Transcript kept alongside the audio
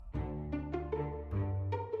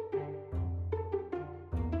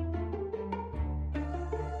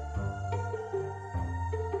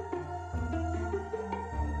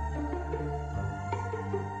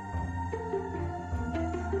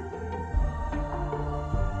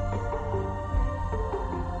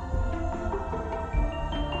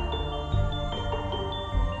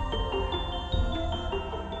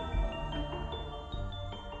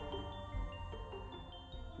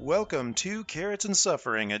Welcome to Carrots and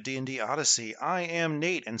Suffering, a D&D Odyssey. I am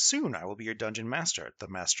Nate, and soon I will be your dungeon master, the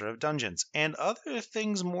master of dungeons, and other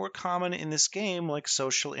things more common in this game like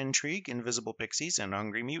social intrigue, invisible pixies, and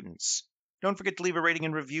hungry mutants. Don't forget to leave a rating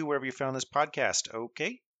and review wherever you found this podcast,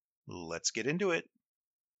 okay? Let's get into it.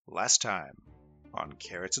 Last time on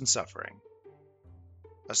Carrots and Suffering.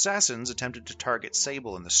 Assassins attempted to target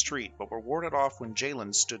Sable in the street, but were warded off when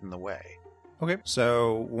Jalen stood in the way. Okay,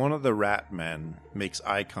 so one of the rat men makes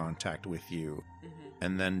eye contact with you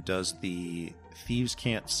and then does the thieves'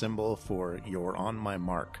 can't symbol for you're on my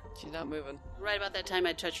mark. She's not moving. Right about that time,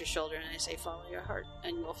 I touch your shoulder and I say, follow your heart,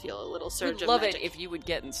 and you'll feel a little surge We'd of love magic. it if you would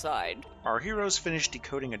get inside. Our heroes finished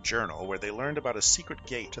decoding a journal where they learned about a secret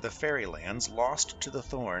gate to the fairylands lost to the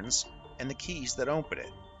thorns and the keys that open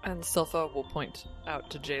it. And Silpha will point out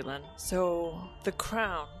to Jalen. So, the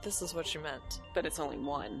crown, this is what you meant. But it's only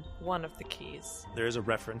one. One of the keys. There is a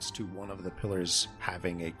reference to one of the pillars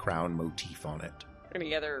having a crown motif on it.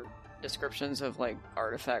 Any other descriptions of,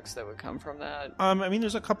 artifacts that would come from that?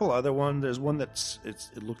 There's a couple other ones. There's one it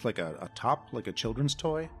looked like a top, like a children's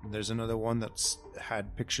toy. There's another one that's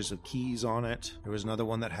had pictures of keys on it. There was another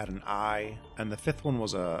one that had an eye. And the fifth one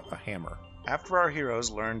was a hammer. After our heroes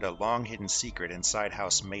learned a long-hidden secret inside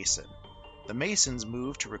House Mason, the Masons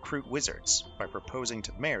moved to recruit wizards by proposing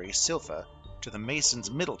to marry Silpha to the Mason's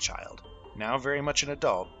middle child, now very much an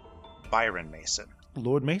adult, Byron Mason.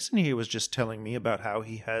 Lord Mason here was just telling me about how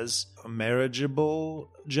he has a marriageable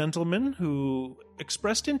gentleman who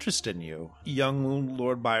expressed interest in you. Young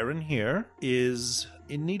Lord Byron here is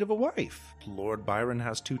in need of a wife. Lord Byron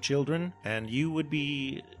has 2 children, and you would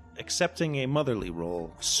be accepting a motherly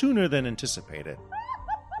role sooner than anticipated.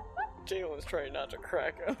 Jalen's trying not to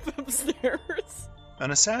crack up upstairs.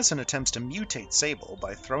 An assassin attempts to mutate Sable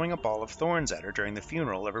by throwing a ball of thorns at her during the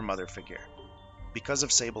funeral of her mother figure. Because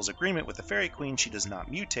of Sable's agreement with the Fairy Queen, she does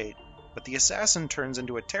not mutate, but the assassin turns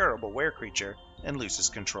into a terrible were-creature and loses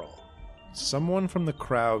control. Someone from the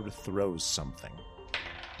crowd throws something.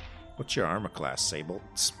 What's your armor class, Sable?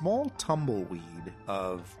 Small tumbleweed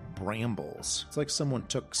of brambles. It's like someone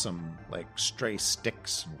took some, stray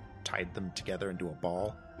sticks and tied them together into a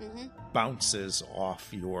ball. Bounces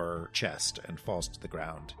off your chest and falls to the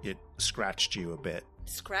ground. It scratched you a bit.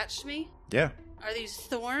 Scratched me? Yeah. Are these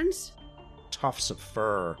thorns? Tufts of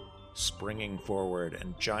fur springing forward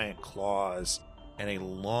and giant claws and a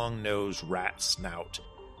long-nosed rat snout.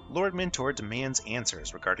 Lord Mentor demands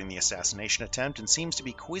answers regarding the assassination attempt and seems to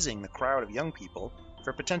be quizzing the crowd of young people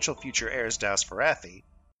for potential future heirs to Asfarathi,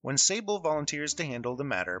 when Sable volunteers to handle the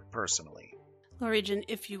matter personally. Lord Regent,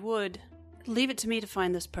 if you would, leave it to me to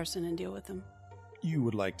find this person and deal with them. You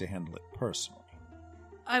would like to handle it personally.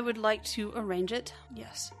 I would like to arrange it,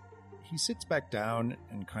 yes. He sits back down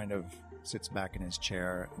and kind of sits back in his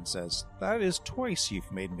chair and says, "That is twice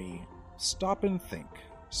you've made me stop and think,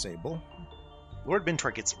 Sable." Lord Mentor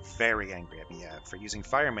gets very angry at Miev for using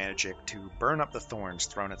fire magic to burn up the thorns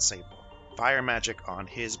thrown at Sable. Fire magic on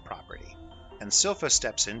his property. And Silpha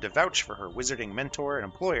steps in to vouch for her wizarding mentor and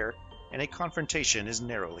employer, and a confrontation is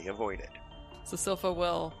narrowly avoided. So Silpha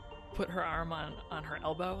will put her arm on her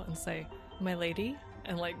elbow and say, "My lady,"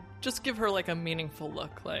 and just give her a meaningful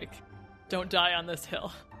look, "Don't die on this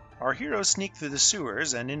hill." Our heroes sneak through the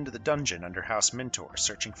sewers and into the dungeon under House Mentor,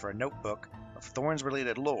 searching for a notebook of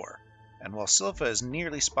Thorns-related lore, and while Silpha is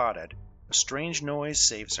nearly spotted, a strange noise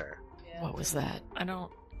saves her. What was that? I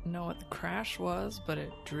don't know what the crash was, but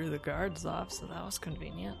it drew the guards off, so that was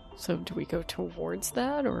convenient. So do we go towards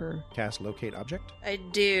that, or? Cast Locate Object. I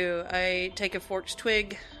do. I take a forked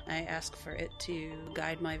twig. I ask for it to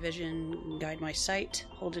guide my vision, guide my sight,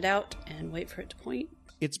 hold it out, and wait for it to point.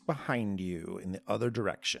 It's behind you in the other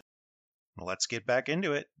direction. Let's get back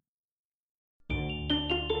into it.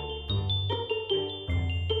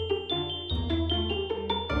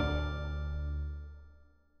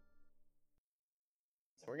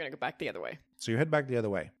 We're going to go back the other way. So you head back the other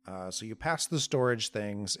way. So you pass the storage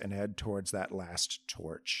things and head towards that last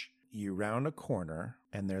torch. You round a corner,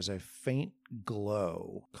 and there's a faint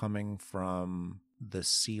glow coming from the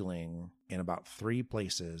ceiling in about 3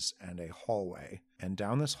 places and a hallway. And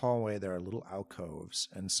down this hallway, there are little alcoves.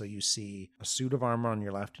 And so you see a suit of armor on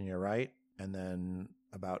your left and your right, and then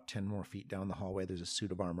about 10 more feet down the hallway, there's a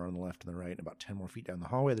suit of armor on the left and the right. And about 10 more feet down the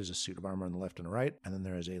hallway, there's a suit of armor on the left and the right. And then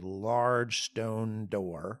there is a large stone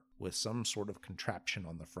door with some sort of contraption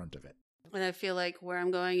on the front of it. And I feel like where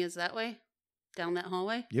I'm going is that way? Down that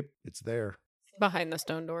hallway? Yep, it's there. Behind the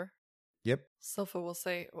stone door. Yep. Silpha will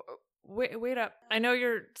say, wait up. I know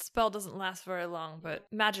your spell doesn't last very long, but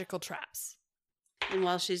magical traps. And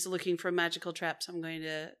while she's looking for magical traps, I'm going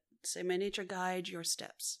to Say my nature guide your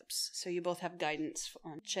steps. So you both have guidance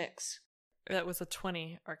on checks. That was a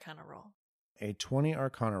 20 Arcana roll. A 20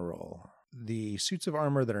 Arcana roll. The suits of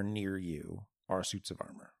armor that are near you are suits of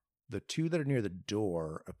armor. The two that are near the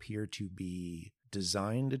door appear to be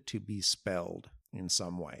designed to be spelled in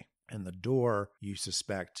some way. And the door, you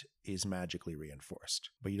suspect, is magically reinforced.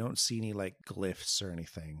 But you don't see any, glyphs or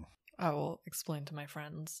anything. I will explain to my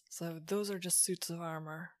friends. So those are just suits of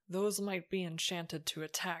armor. Those might be enchanted to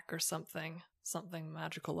attack or something. Something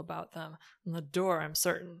magical about them. And the door, I'm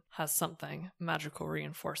certain, has something magical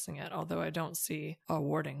reinforcing it, although I don't see a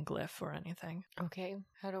warding glyph or anything. Okay,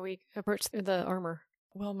 how do we approach the armor?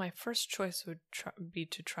 Well, my first choice would be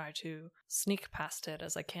to try to sneak past it,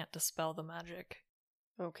 as I can't dispel the magic.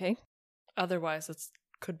 Okay, Otherwise, it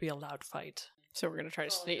could be a loud fight. so we're going to try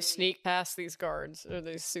to sneak past these guards, or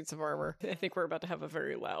these suits of armor. I think we're about to have a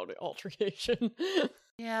very loud altercation.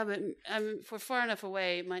 Yeah, but if we're far enough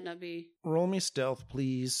away, it might not be... Roll me stealth,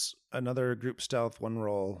 please. Another group stealth, one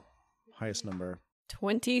roll. Highest number.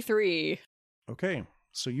 23. Okay,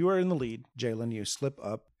 so you are in the lead. Jalen, you slip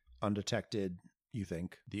up undetected, you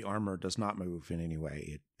think. The armor does not move in any way.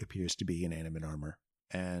 It appears to be inanimate armor.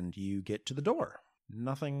 And you get to the door.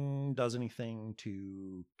 Nothing does anything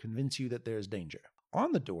to convince you that there's danger.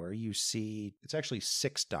 On the door, you see it's actually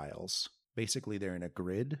 6 dials. Basically, they're in a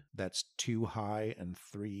grid that's 2 high and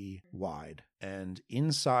 3 wide. And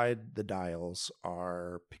inside the dials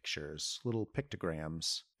are pictures, little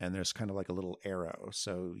pictograms, and there's kind of like a little arrow.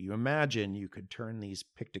 So you imagine you could turn these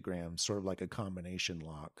pictograms sort of like a combination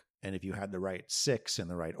lock. And if you had the right 6 in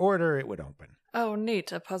the right order, it would open. Oh,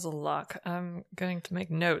 neat, a puzzle lock. I'm going to make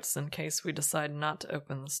notes in case we decide not to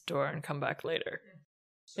open this door and come back later.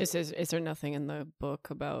 Is there nothing in the book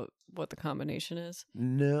about what the combination is?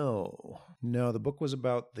 No, the book was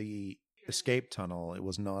about the escape tunnel. It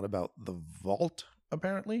was not about the vault,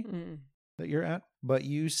 apparently, that you're at. But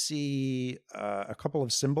you see a couple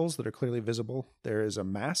of symbols that are clearly visible. There is a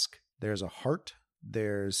mask, there's a heart,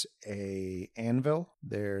 there's a anvil,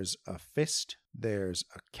 there's a fist, there's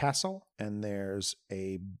a castle, and there's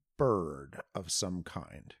a bird of some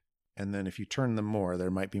kind. And then if you turn them more,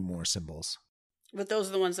 there might be more symbols. But those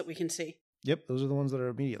are the ones that we can see. Yep, those are the ones that are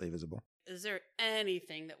immediately visible. Is there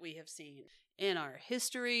anything that we have seen in our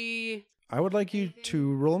history? I would like you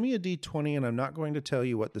to roll me a d20, and I'm not going to tell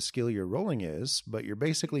you what the skill you're rolling is, but you're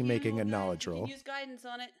basically making a knowledge roll. Use guidance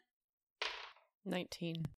on it.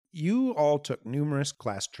 19. You all took numerous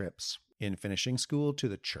class trips in finishing school to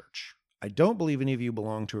the church. I don't believe any of you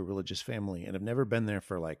belong to a religious family and have never been there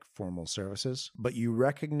for formal services, but you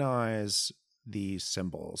recognize these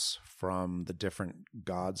symbols from the different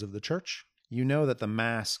gods of the church. You know that the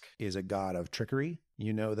mask is a god of trickery.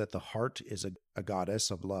 You know that the heart is a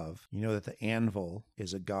goddess of love. You know that the anvil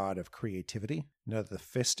is a god of creativity. You know that the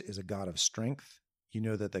fist is a god of strength. You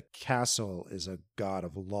know that the castle is a god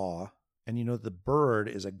of law. And you know that the bird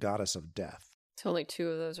is a goddess of death. So only 2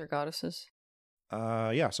 of those are goddesses?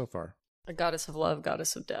 Yeah, so far. A goddess of love,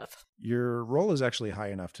 goddess of death. Your roll is actually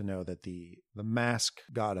high enough to know that the mask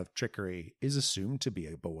god of trickery is assumed to be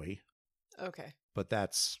a boy, Okay. but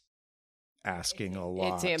that's asking a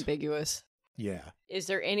lot. It's ambiguous. Yeah. Is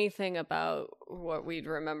there anything about what we'd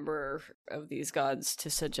remember of these gods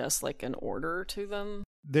to suggest an order to them?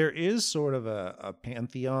 There is sort of a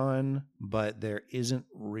pantheon, but there isn't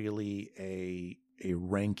really a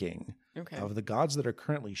ranking. Okay. Of the gods that are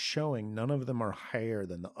currently showing, none of them are higher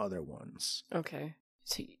than the other ones. Okay.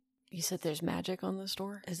 So you said there's magic on this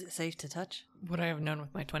door? Is it safe to touch? Would I have known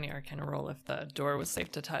with my 20 Arcana roll if the door was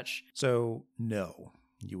safe to touch? So, no,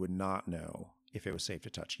 you would not know if it was safe to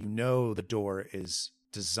touch. You know the door is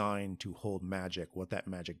designed to hold magic. What that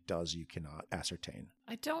magic does, you cannot ascertain.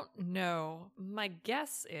 I don't know. My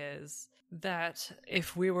guess is that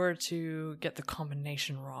if we were to get the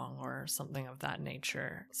combination wrong or something of that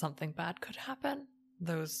nature, something bad could happen.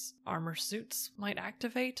 Those armor suits might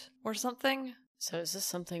activate or something. So is this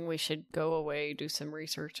something we should go away, do some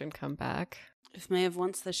research, and come back? If Maeve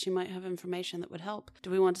wants this, she might have information that would help. Do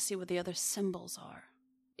we want to see what the other symbols are?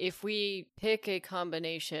 If we pick a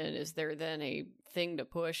combination, is there then a thing to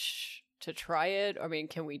push to try it? I mean,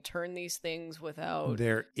 can we turn these things without...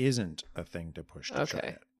 There isn't a thing to push to try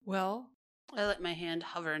it. Well, I let my hand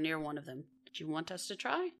hover near one of them. Do you want us to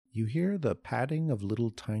try? You hear the padding of little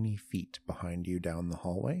tiny feet behind you down the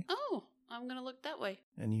hallway. Oh, I'm going to look that way.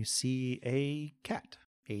 And you see a cat,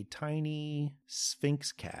 a tiny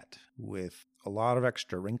sphinx cat with a lot of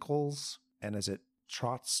extra wrinkles. And as it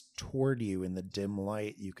trots toward you in the dim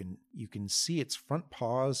light, you can see its front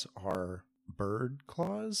paws are bird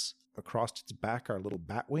claws. Across its back are little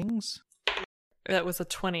bat wings. that was a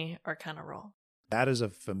 20 Arcana roll. That is a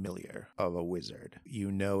familiar of a wizard.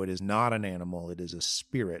 You know it is not an animal, it is a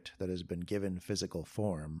spirit that has been given physical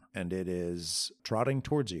form, and it is trotting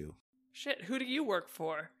towards you. Shit, who do you work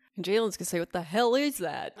for? And Jalen's gonna say, what the hell is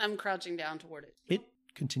that? I'm crouching down toward it. It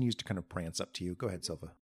continues to kind of prance up to you. Go ahead,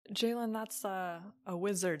 Silva. Jalen, that's a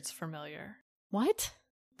wizard's familiar. What?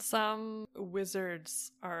 Some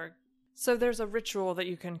wizards are... So there's a ritual that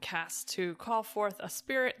you can cast to call forth a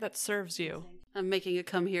spirit that serves you. I'm making a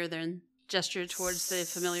come here then. Gesture towards the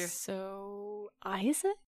familiar. So,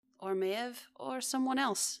 Isaac? Or Maev, or someone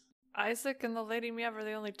else. Isaac and the Lady Miev are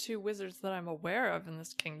the only two wizards that I'm aware of in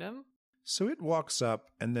this kingdom. So it walks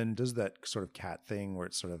up and then does that sort of cat thing where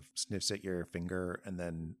it sort of sniffs at your finger and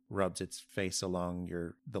then rubs its face along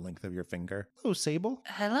the length of your finger. Hello, Sable.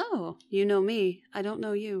 Hello. You know me. I don't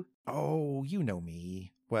know you. Oh, you know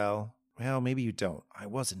me. Well, maybe you don't. I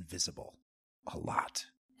was invisible. A lot.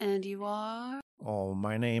 And you are? Oh,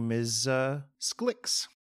 my name is, Sklix.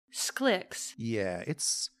 Sklix. Yeah,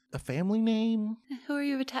 it's a family name. Who are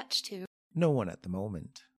you attached to? No one at the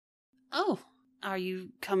moment. Oh, are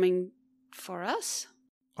you coming for us?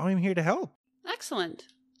 I'm here to help. Excellent.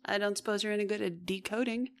 I don't suppose you're any good at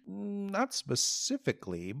decoding. Not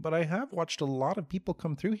specifically, but I have watched a lot of people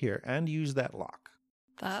come through here and use that lock.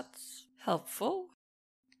 That's helpful.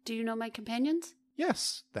 Do you know my companions?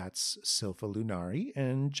 Yes, that's Silpha Lunari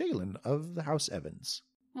and Jalen of the House Evans.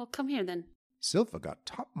 Well, come here then. Silpha got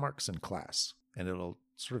top marks in class, and it'll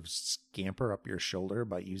sort of scamper up your shoulder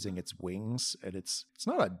by using its wings, and it's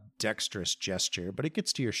not a dexterous gesture, but it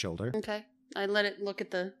gets to your shoulder. Okay. I let it look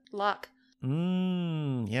at the lock.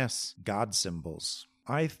 Yes, god symbols.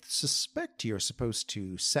 I suspect you're supposed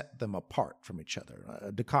to set them apart from each other,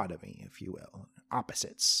 a dichotomy, if you will,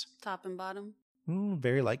 opposites. Top and bottom.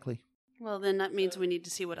 Very likely. Well, then that means we need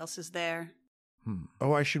to see what else is there.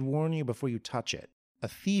 Oh, I should warn you before you touch it. A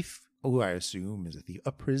thief, who I assume is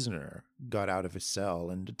a prisoner, got out of his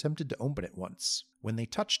cell and attempted to open it once. When they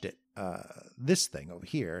touched it, this thing over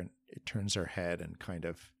here, it turns her head and kind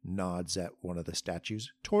of nods at one of the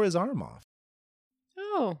statues, tore his arm off.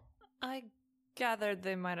 Oh. I gathered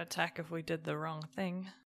they might attack if we did the wrong thing.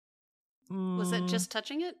 Was it just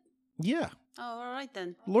touching it? Yeah. Oh, all right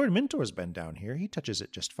then. Lord Mentor's been down here. He touches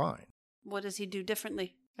it just fine. What does he do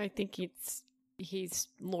differently? I think he's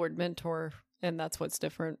Lord Mentor, and that's what's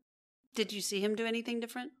different. Did you see him do anything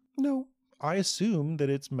different? No. I assume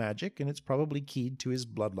that it's magic and it's probably keyed to his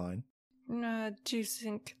bloodline. Do you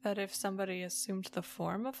think that if somebody assumed the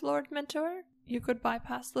form of Lord Mentor, you could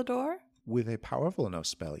bypass the door? With a powerful enough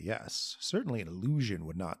spell, yes. Certainly an illusion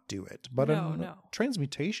would not do it, but No.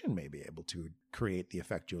 transmutation may be able to create the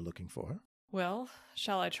effect you're looking for. Well,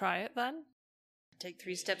 shall I try it then? Take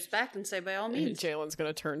 3 steps back and say by all means. Jalen's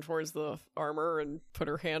gonna turn towards the armor and put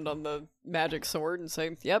her hand on the magic sword and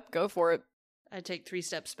say, yep, go for it. I take 3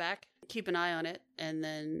 steps back, keep an eye on it, and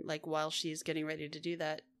then, while she's getting ready to do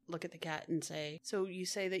that, look at the cat and say, so you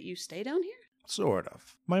say that you stay down here? Sort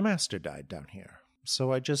of. My master died down here,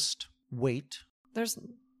 so I just wait. There's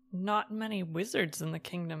not many wizards in the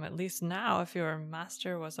kingdom, at least now. If your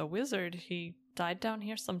master was a wizard, he died down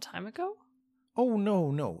here some time ago? Oh,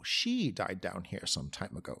 no. She died down here some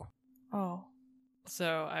time ago. Oh.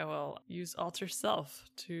 So I will use Alter Self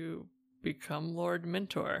to become Lord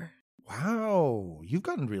Mentor. Wow, you've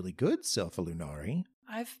gotten really good, Silpha Lunari.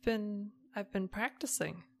 I've been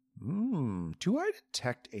practicing. Do I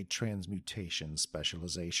detect a transmutation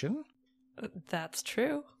specialization? That's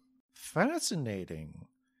true. Fascinating.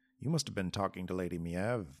 You must have been talking to Lady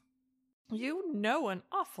Miev. You know an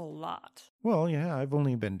awful lot. Well, yeah, I've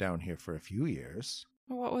only been down here for a few years.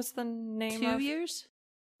 What was the name 2 of... years?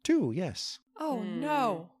 2, yes. Oh,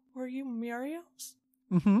 no. Were you Muriel's?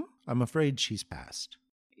 I'm afraid she's passed.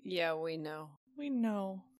 Yeah, we know. We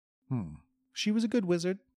know. She was a good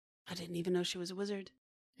wizard. I didn't even know she was a wizard.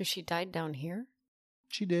 If she died down here?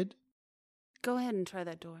 She did. Go ahead and try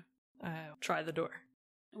that door. I'll try the door.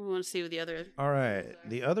 We want to see what the other... All right.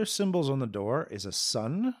 The other symbols on the door is a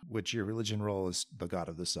sun, which your religion role is the god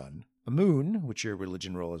of the sun. A moon, which your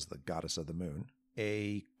religion role is the goddess of the moon.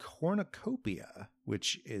 A cornucopia,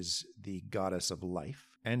 which is the goddess of life.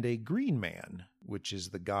 And a green man, which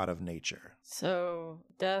is the god of nature. So,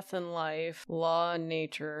 death and life, law and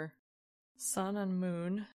nature, Sun and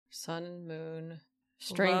moon. sun and moon,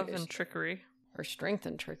 Love and trickery. or strength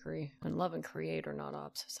and trickery, and love and create are not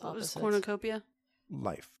opposites. What was cornucopia?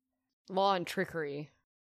 Life. Law and trickery.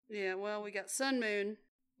 Yeah, well, we got sun, moon.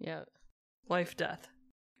 Yeah. Life, death.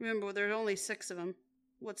 Remember, there are only 6 of them.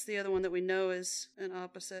 What's the other one that we know is an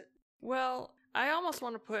opposite? Well, I almost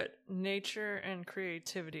want to put nature and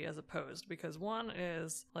creativity as opposed, because one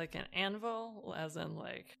is like an anvil, as in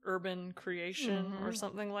like urban creation or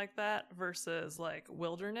something like that, versus like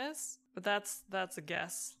wilderness. But that's a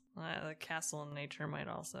guess. The castle and nature might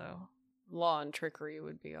also. Law and trickery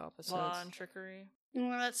would be opposites. Law and trickery.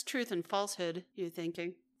 Well, that's truth and falsehood, you're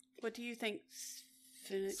thinking. What do you think,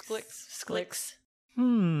 Phoenix? Sklix.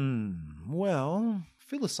 Well,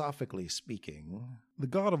 philosophically speaking, the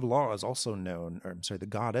god of law is also known, the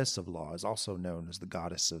goddess of law is also known as the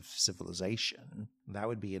goddess of civilization. That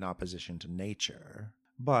would be in opposition to nature.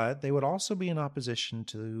 But they would also be in opposition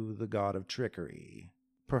to the god of trickery.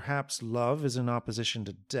 Perhaps love is in opposition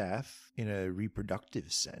to death in a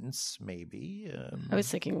reproductive sense, maybe. I was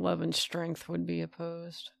thinking love and strength would be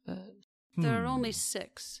opposed, but There are only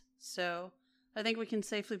 6, so I think we can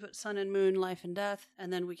safely put sun and moon, life and death,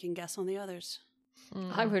 and then we can guess on the others.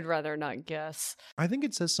 I would rather not guess. I think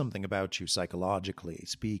it says something about you psychologically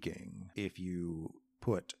speaking if you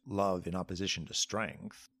put love in opposition to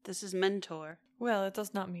strength. This is Mentor. Well, it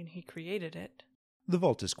does not mean he created it. The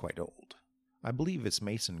vault is quite old. I believe it's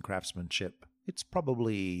mason craftsmanship. It's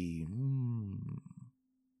probably,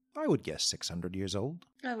 I would guess 600 years old.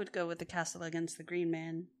 I would go with the castle against the green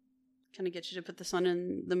man. Can I get you to put the sun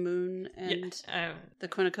and the moon and the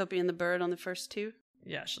cornucopia and the bird on the first 2?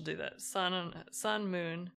 Yeah, she'll do that. Sun,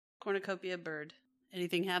 moon. Cornucopia, bird.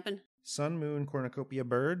 Anything happen? Sun, moon, cornucopia,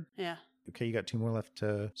 bird. Yeah. Okay, you got 2 more left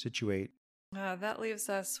to situate. That leaves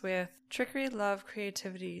us with trickery, love,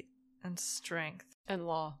 creativity, and strength. And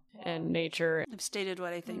law and nature. I've stated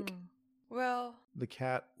what I think. Well, The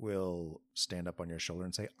cat will stand up on your shoulder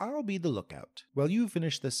and say, I'll be the lookout while you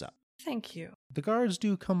finish this up. thank you. The guards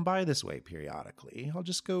do come by this way periodically. I'll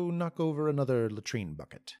just go knock over another latrine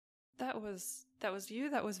bucket. That was you.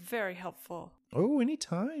 That was very helpful. Oh, any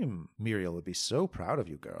time. Muriel would be so proud of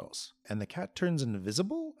you girls. And the cat turns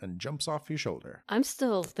invisible and jumps off your shoulder. I'm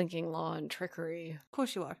still thinking law and trickery. Of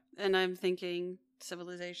course you are. And I'm thinking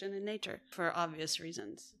civilization and nature for obvious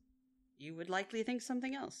reasons. You would likely think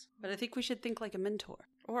something else. But I think we should think like a mentor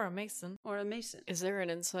Or a mason. or a mason. Is there an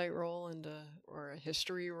insight roll or a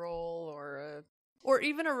history roll Or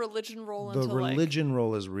even a religion roll The into religion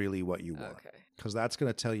roll is really what you want. Okay. Because that's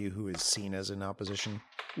going to tell you who is seen as in opposition.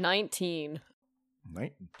 19. Do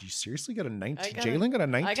you seriously got a 19? I got a- Jalen got a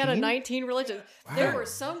 19? I got a 19 religion. Wow. There were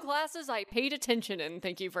some classes I paid attention in.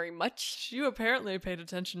 Thank you very much. You apparently paid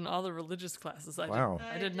attention to all the religious classes. Wow.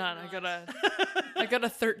 I did not. I got a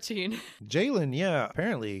 13. Jalen, yeah,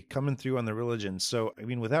 apparently coming through on the religion. So, I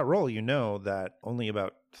mean, with that roll, you know that only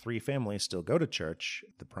about 3 families still go to church,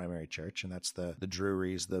 the primary church, and that's the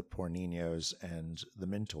Drurys, the Porninos, and the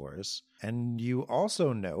Mentors. And you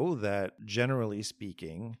also know that, generally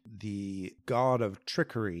speaking, the god of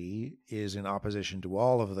trickery is in opposition to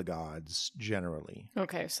all of the gods, generally.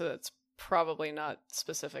 Okay, so that's probably not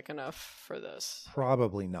specific enough for this.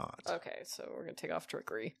 Probably not. Okay, so we're going to take off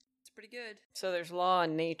trickery. It's pretty good. So there's law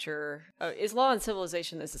and nature. Is law and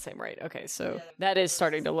civilization is the same, right? Okay, so that is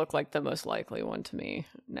starting to look like the most likely one to me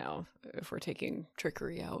now, if we're taking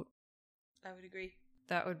trickery out. I would agree.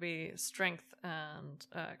 That would be strength and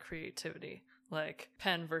creativity, like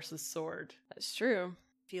pen versus sword. That's true.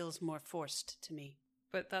 Feels more forced to me.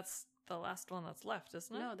 But that's the last one that's left,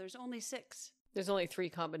 isn't it? No, there's only 6. There's only 3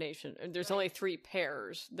 combinations. There's only 3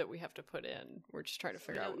 pairs that we have to put in. We're just trying to We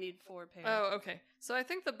figure don't out. need 4 pairs. Oh, okay. So I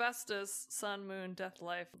think the best is sun, moon, death,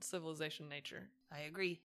 life, civilization, nature. I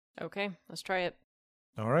agree. Okay, let's try it.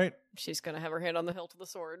 All right. She's going to have her hand on the hilt of the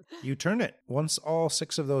sword. You turn it. Once all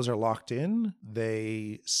 6 of those are locked in,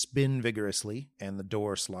 they spin vigorously and the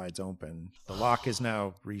door slides open. The lock is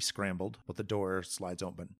now re-scrambled, but the door slides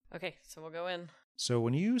open. Okay, so we'll go in. So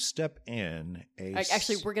when you step in,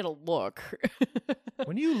 Actually, we're going to look.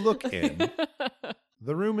 when you look in,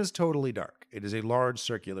 the room is totally dark. It is a large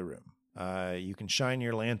circular room. You can shine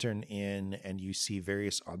your lantern in and you see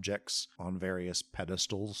various objects on various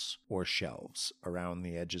pedestals or shelves around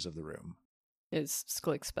the edges of the room. Is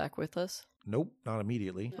Sklix back with us? Nope, not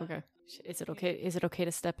immediately. Okay. Is it okay? Is it okay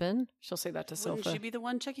to step in? She'll say that to Wouldn't Silpha. she be the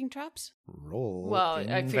one checking traps? Roll. Well,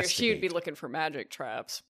 I figure she would be investigate. looking for magic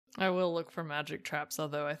traps. I will look for magic traps,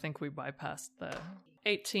 although I think we bypassed the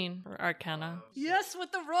 18 or Arcana. Yes,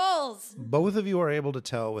 with the rolls! Both of you are able to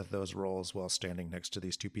tell with those rolls while standing next to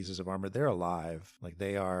these 2 pieces of armor, they're alive. Like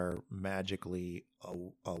they are magically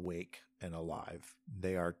awake and alive.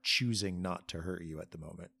 They are choosing not to hurt you at the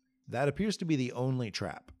moment. That appears to be the only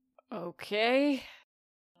trap. Okay.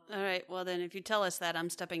 All right, well then, if you tell us that, I'm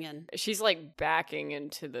stepping in. She's like backing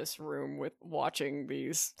into this room with watching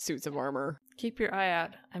these suits of armor. Keep your eye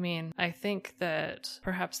out. I mean, I think that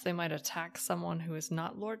perhaps they might attack someone who is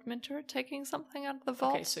not Lord Minter taking something out of the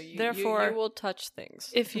vault. Okay, so you will touch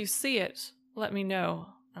things. If you see it, let me know,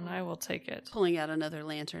 and I will take it. Pulling out another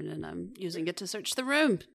lantern, and I'm using it to search the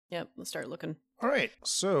room. Yep, let's start looking. All right,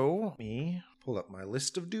 so me pull up my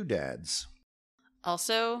list of doodads.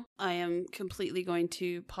 Also, I am completely going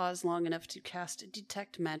to pause long enough to cast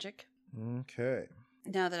Detect Magic. Okay.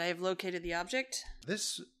 Now that I have located the object.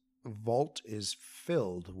 This vault is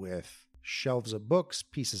filled with shelves of books,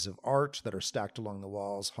 pieces of art that are stacked along the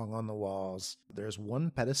walls, hung on the walls. There's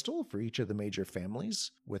one pedestal for each of the major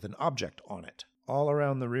families with an object on it. All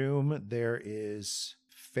around the room, there is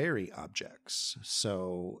fairy objects.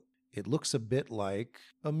 So it looks a bit like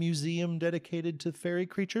a museum dedicated to fairy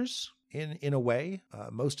creatures. In a way,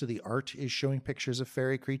 most of the art is showing pictures of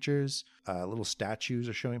fairy creatures. Little statues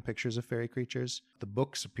are showing pictures of fairy creatures. The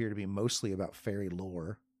books appear to be mostly about fairy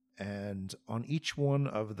lore. And on each one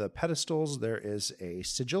of the pedestals, there is a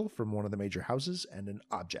sigil from one of the major houses and an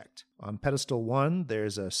object. On pedestal 1,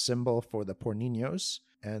 there's a symbol for the Porninos,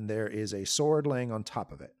 and there is a sword laying on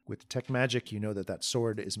top of it. With Detect Magic, you know that that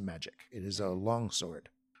sword is magic. It is a long sword.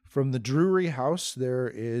 From the Drury House, there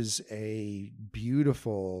is a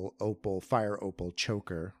beautiful fire opal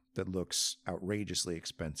choker that looks outrageously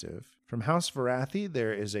expensive. From House Varathi,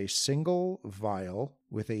 there is a single vial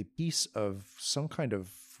with a piece of some kind of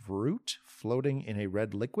fruit floating in a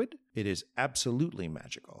red liquid. It is absolutely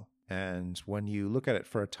magical. And when you look at it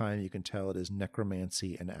for a time, you can tell it is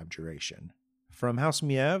necromancy and abjuration. From House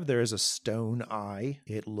Miev, there is a stone eye.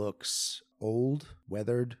 It looks old,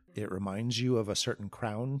 weathered. It reminds you of a certain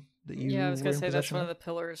crown that you I was going to say that's one of of the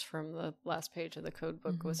pillars from the last page of the code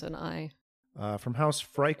book was an eye. From House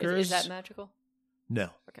Frykers. Is that magical? No.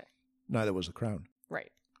 Okay. Neither was the crown.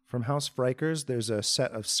 Right. From House Frykers, there's a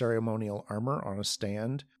set of ceremonial armor on a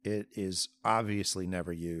stand. It is obviously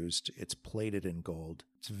never used. It's plated in gold.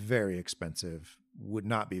 It's very expensive. Would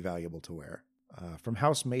not be valuable to wear. From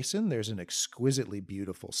House Mason, there's an exquisitely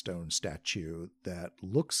beautiful stone statue that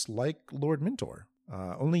looks like Lord Mintor.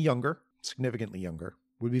 Only younger, significantly younger.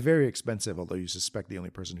 Would be very expensive, although you suspect the only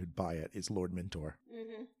person who'd buy it is Lord Mintor.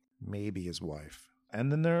 Mm-hmm. Maybe his wife.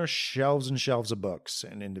 And then there are shelves and shelves of books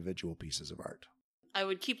and individual pieces of art. I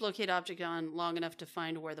would keep locate object on long enough to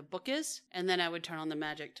find where the book is, and then I would turn on the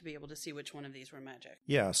magic to be able to see which one of these were magic.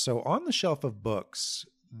 Yeah, so on the shelf of books,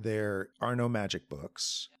 there are no magic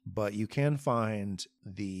books, but you can find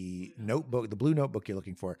the notebook, the blue notebook you're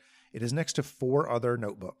looking for. It is next to 4 other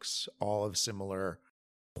notebooks, all of similar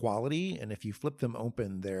quality, and if you flip them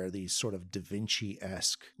open, there are these sort of Da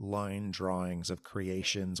Vinci-esque line drawings of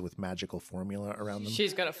creations with magical formula around them.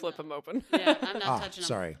 She's going to flip them open. Yeah, I'm not touching them.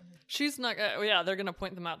 Sorry. She's not gonna, they're gonna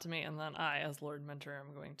point them out to me, and then I, as Lord Minter,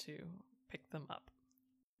 am going to pick them up.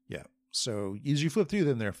 Yeah. So as you flip through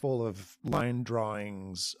them, they're full of line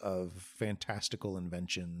drawings of fantastical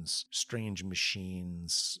inventions, strange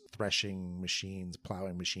machines, threshing machines,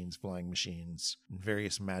 plowing machines, flying machines, and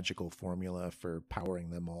various magical formula for powering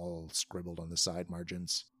them all scribbled on the side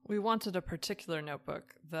margins. We wanted a particular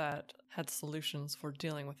notebook that had solutions for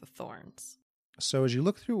dealing with the thorns. So as you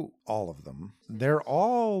look through all of them, they're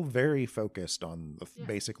all very focused on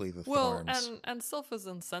basically the thorns. And Sylph is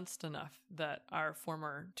incensed enough that our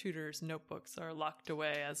former tutor's notebooks are locked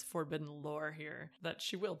away as forbidden lore here that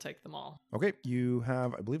she will take them all. Okay, you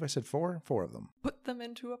have, I believe I said 4 of them. Put them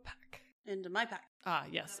into a pack. Into my pack. Ah,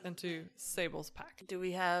 yes, into Sable's pack. Do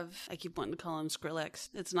we have, I keep wanting to call him Skrillex.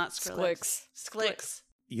 It's not Skrillex. Sklix.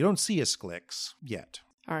 You don't see a Sklix yet.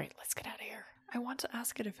 All right, let's get out of here. I want to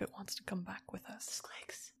ask it if it wants to come back with us.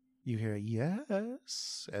 Sklix. You hear a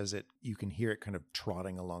yes, as you can hear it kind of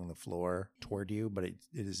trotting along the floor toward you, but it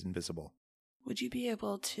is invisible. Would you be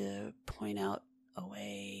able to point out a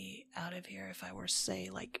way out of here if I were, say,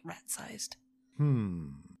 like rat-sized?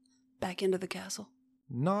 Back into the castle?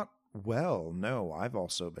 Not well, no. I've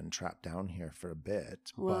also been trapped down here for a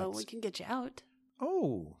bit. Well, but... we can get you out.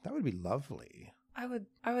 Oh, that would be lovely. I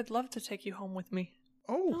would love to take you home with me.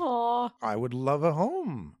 Oh, Aww. I would love a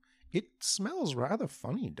home. It smells rather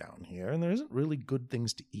funny down here, and there isn't really good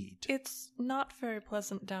things to eat. It's not very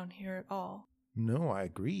pleasant down here at all. No, I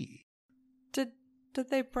agree. Did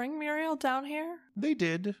they bring Muriel down here? They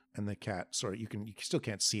did. And the cat, you still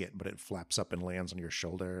can't see it, but it flaps up and lands on your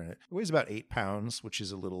shoulder. And it weighs about 8 pounds, which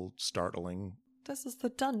is a little startling. This is the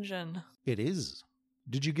dungeon. It is.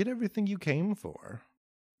 Did you get everything you came for?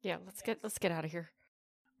 Yeah, let's get out of here.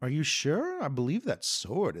 Are you sure? I believe that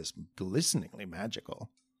sword is glisteningly magical.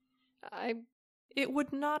 It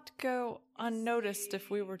would not go unnoticed if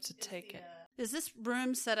we were to take it. Is this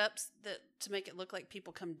room set up to make it look like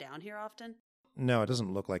people come down here often? No, it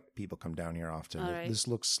doesn't look like people come down here often. All right. This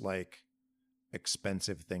looks like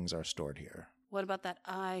expensive things are stored here. What about that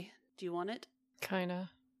eye? Do you want it? Kinda.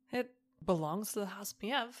 It belongs to the House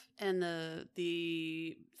Miev. And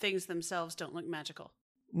the things themselves don't look magical.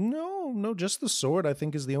 No, just the sword, I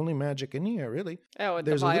think, is the only magic in here, really. Oh, and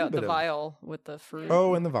There's a the little bit the of- vial with the fruit.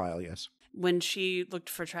 Oh, and the vial, yes. When she looked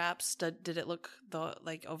for traps, did it look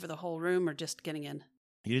like over the whole room or just getting in?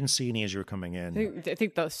 You didn't see any as you were coming in. I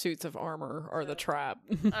think the suits of armor are the trap.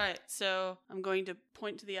 All right, so I'm going to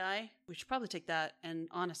point to the eye. We should probably take that. And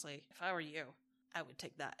honestly, if I were you, I would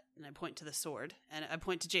take that. And I point to the sword. And I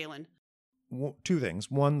point to Jalen. Two things.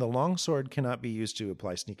 One, the long sword cannot be used to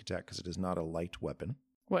apply sneak attack because it is not a light weapon.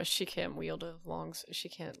 Well, she can't wield she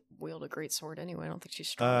can't wield a great sword anyway. I don't think she's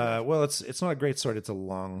strong enough. Well, it's not a great sword. It's a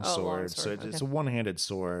long Oh, sword. long So sword, it's okay. a one-handed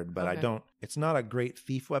sword, but Okay. it's not a great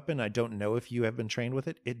thief weapon. I don't know if you have been trained with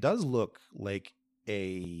it. It does look like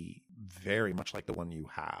very much like the one you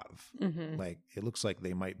have. Mm-hmm. Like, it looks like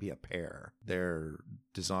they might be a pair. Their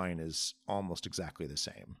design is almost exactly the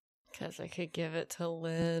same. Because I could give it to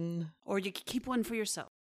Lynn. Or you could keep one for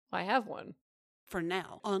yourself. I have one. For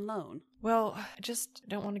now, on loan. Well, I just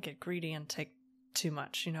don't want to get greedy and take too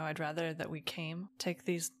much. I'd rather that we take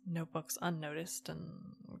these notebooks unnoticed and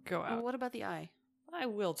go Well, out. what about the eye? I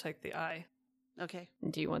will take the eye. Okay.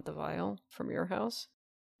 Do you want the vial from your house?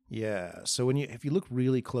 Yeah. So if you look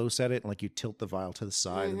really close at it, and like you tilt the vial to the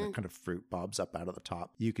side, and the Mhm. kind of fruit bobs up out of the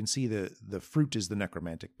top, you can see the fruit is the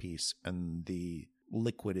necromantic piece, and the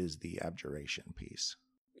liquid is the abjuration piece.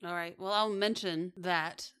 All right. Well, I'll mention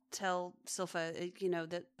that. Tell Silpha,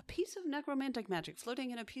 that a piece of necromantic magic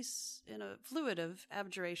floating in a fluid of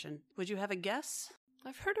abjuration. Would you have a guess?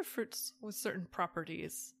 I've heard of fruits with certain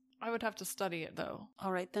properties. I would have to study it, though.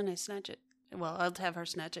 All right, then I snatch it. Well, I'll have her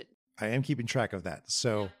snatch it. I am keeping track of that.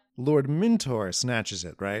 So Lord Mintor snatches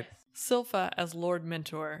it, right? Silpha, as Lord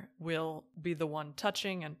Mentor, will be the one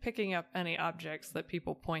touching and picking up any objects that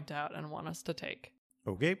people point out and want us to take.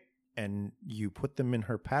 Okay. And you put them in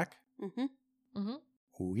her pack? Mm-hmm. Mm-hmm.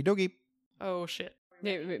 Okie dokie. Oh, shit.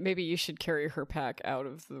 Maybe you should carry her pack out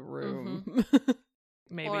of the room.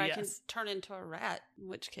 Maybe, Or I yes. can turn into a rat, in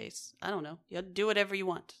which case, I don't know. You do whatever you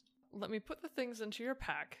want. Let me put the things into your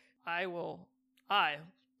pack. I,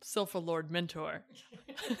 Silpha Lord Mentor,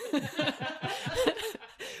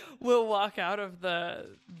 will walk out of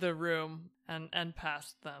the room and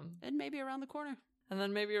past them. And maybe around the corner. And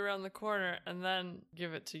then maybe around the corner, and then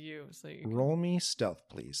give it to you. So you can, Roll me stealth,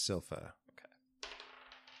 please, Silpha.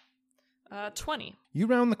 20. You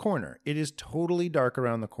round the corner. It is totally dark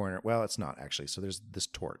around the corner. Well, it's not actually. So there's this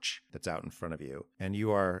torch that's out in front of you, and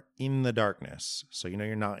you are in the darkness. So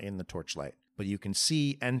you're not in the torchlight, but you can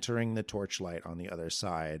see entering the torchlight on the other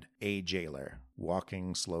side a jailer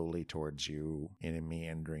walking slowly towards you in a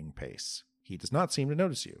meandering pace. He does not seem to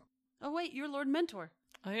notice you. Oh, wait, you're Lord Mentor.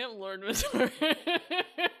 I am Lord Mentor.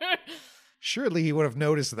 Surely he would have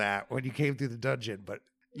noticed that when you came through the dungeon, but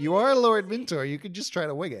you are Lord Mintor. You could just try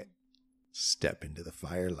to wing it. Step into the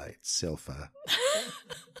firelight, Silpha.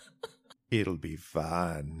 It'll be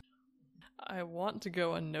fun. I want to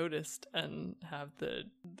go unnoticed and have the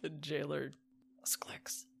jailer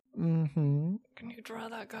clicks. Mm-hmm. Can you draw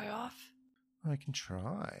that guy off? I can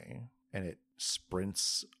try. And it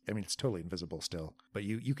sprints. I mean, it's totally invisible still, but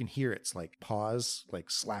you can hear its like paws, like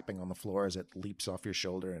slapping on the floor as it leaps off your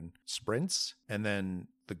shoulder and sprints. And then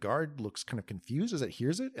the guard looks kind of confused as it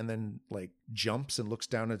hears it, and then like jumps and looks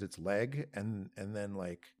down at its leg, and then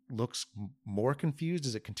like looks more confused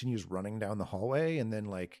as it continues running down the hallway. And then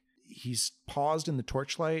like he's paused in the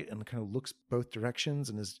torchlight and kind of looks both directions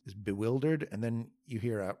and is bewildered. And then you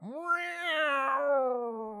hear a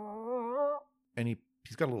and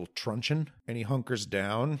he's got a little truncheon, and he hunkers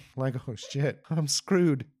down like, oh shit, I'm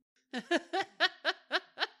screwed.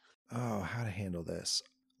 Oh, how to handle this.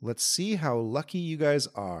 Let's see how lucky you guys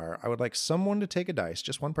are. I would like someone to take a dice,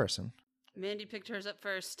 just one person, Mandy picked hers up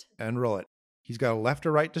first. and roll it. He's got a left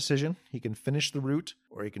or right decision. He can finish the route,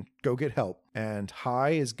 or he can go get help. And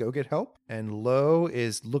high is go get help, and low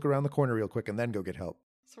is look around the corner real quick and then go get help.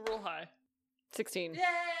 So roll high. 16. Yay!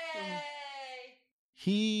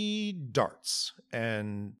 He darts,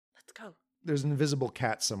 and Let's go. there's an invisible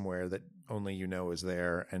cat somewhere that only you know is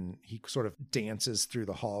there, and he sort of dances through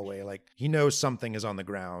the hallway like he knows something is on the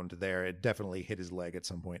ground there. It definitely hit his leg at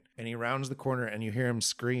some point. And he rounds the corner, and you hear him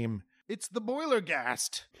scream, "It's the boiler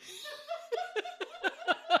ghast!"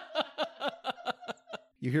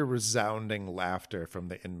 You hear resounding laughter from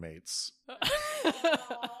the inmates.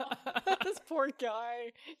 That's poor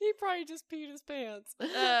guy. He probably just peed his pants.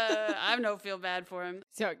 I don't feel bad for him.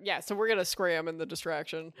 So we're gonna scram in the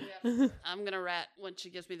distraction. Yeah. I'm gonna rat once she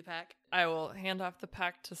gives me the pack. I will hand off the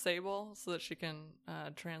pack to Sable so that she can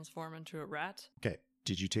transform into a rat. Okay.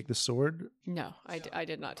 Did you take the sword? No, I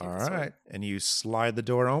did not take All the sword. right. And you slide the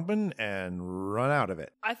door open and run out of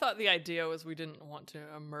it. I thought the idea was we didn't want to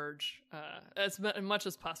emerge as much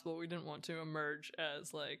as possible. We didn't want to emerge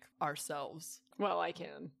as like ourselves. Well, I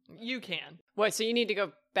can. You can. What? So you need to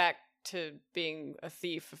go back to being a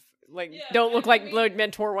thief? Don't look like Lord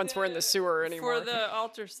Mentor once we're in the sewer anymore. For the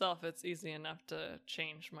alter self, it's easy enough to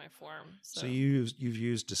change my form. So you've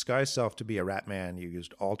used disguise self to be a rat man. You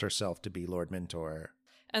used alter self to be Lord Mentor.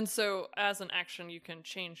 And so, as an action, you can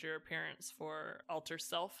change your appearance for alter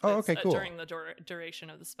self. Oh, okay, cool. During the duration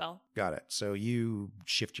of the spell. Got it. So you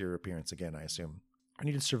shift your appearance again, I assume. I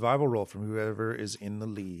need a survival roll from whoever is in the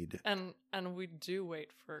lead. And we do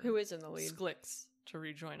wait for who is in the lead? Sklix to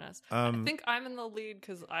rejoin us. I think I'm in the lead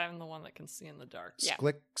because I'm the one that can see in the dark. Yeah.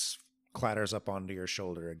 Sklix clatters up onto your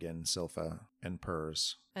shoulder again, Silpha, and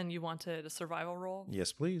purrs. And you wanted a survival roll?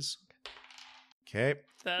 Yes, please. Okay.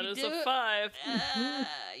 That You is do a it. 5.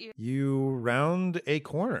 You round a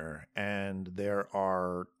corner, and there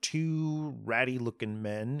are two ratty-looking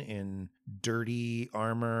men in dirty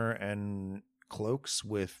armor and cloaks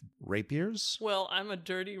with rapiers. Well, I'm a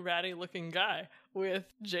dirty, ratty-looking guy with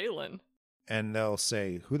Jalen. And they'll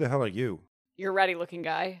say, "Who the hell are you?" You're a ratty-looking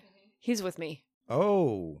guy. He's with me.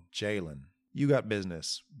 "Oh, Jalen, you got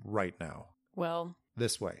business right now. Well,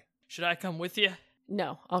 This way." Should I come with you?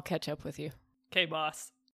 no, I'll catch up with you. Okay,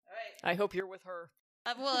 boss. I hope you're with her.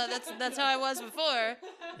 Well, that's how I was before.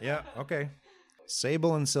 Yeah, okay.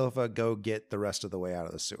 Sable and Silpha go get the rest of the way out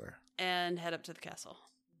of the sewer. And head up to the castle.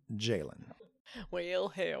 Jalen, Well,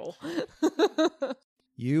 hell.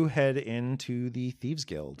 you head into the Thieves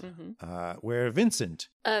Guild, where Vincent.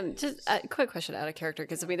 Just a quick question out of character,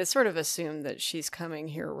 because I mean, it's sort of assumed that she's coming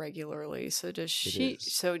here regularly. So does she?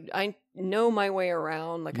 is. So I know my way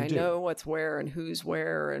around. Like You I do. know what's where and who's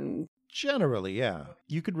where, and Generally, yeah.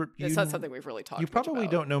 You could. it's not something we've really talked. You much probably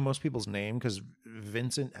about. don't know most people's name because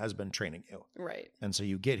Vincent has been training you. Right. And so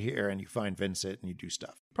you get here and you find Vincent and you do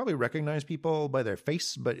stuff. Probably recognize people by their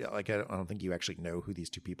face, but like I don't think you actually know who these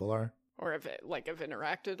two people are. Or have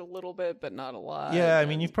interacted a little bit, but not a lot. Yeah, I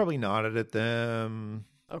mean, and- you've probably nodded at them.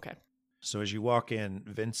 Okay. So as you walk in,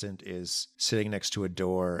 Vincent is sitting next to a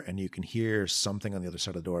door and you can hear something on the other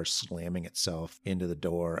side of the door slamming itself into the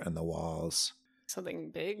door and the walls. Something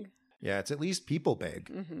big. Yeah, it's at least people big.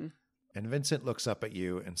 Mm-hmm. And Vincent looks up at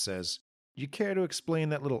you and says, "You care to explain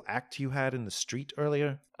that little act you had in the street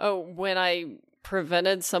earlier?" Oh, when I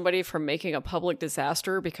prevented somebody from making a public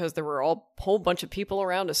disaster because there were a whole bunch of people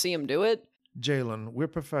around to see him do it. Jalen, we're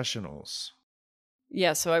professionals.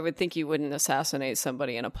 Yeah, so I would think you wouldn't assassinate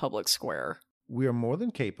somebody in a public square. We are more than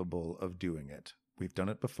capable of doing it. We've done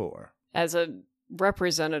it before. As a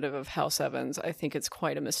representative of House Evans, I think it's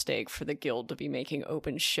quite a mistake for the guild to be making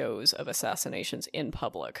open shows of assassinations in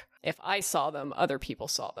public. If I saw them, other people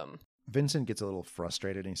saw them. Vincent gets a little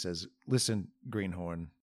frustrated and he says, "Listen, Greenhorn,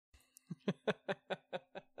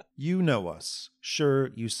 you know us. Sure,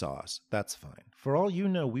 you saw us. That's fine. For all you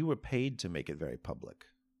know, we were paid to make it very public.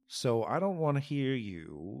 So I don't want to hear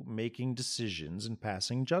you making decisions and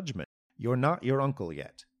passing judgment. You're not your uncle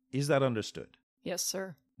yet. Is that understood? Yes,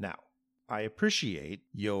 sir. Now, I appreciate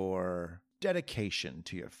your dedication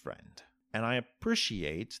to your friend, and I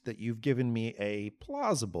appreciate that you've given me a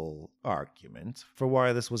plausible argument for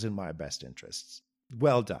why this was in my best interests.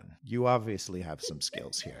 Well done. You obviously have some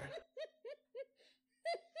skills here.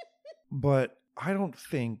 But I don't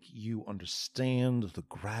think you understand the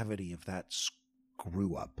gravity of that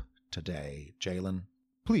screw up today, Jalen.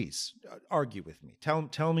 Please, argue with me.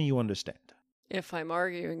 Tell me you understand. If I'm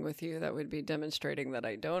arguing with you, that would be demonstrating that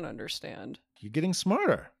I don't understand. You're getting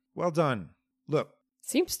smarter. Well done. Look,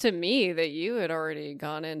 Seems to me that you had already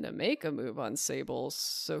gone in to make a move on Sable,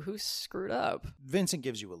 so who screwed up? Vincent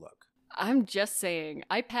gives you a look. I'm just saying,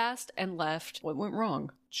 I passed and left. What went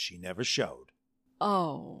wrong? She never showed.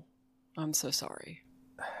 Oh, I'm so sorry.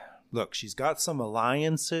 Look, she's got some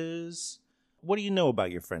alliances. What do you know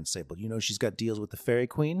about your friend Sable? You know she's got deals with the Fairy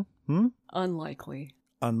Queen? Unlikely.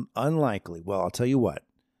 Unlikely. Well, I'll tell you what.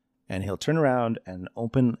 And he'll turn around and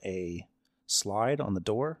open a slide on the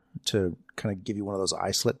door to kind of give you one of those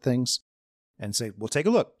eye slit things and say, well, take a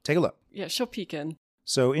look. Take a look. Yeah, she'll peek in.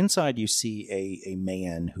 So inside you see a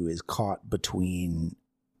man who is caught between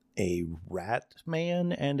a rat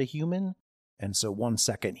man and a human. And so 1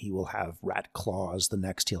 second he will have rat claws, the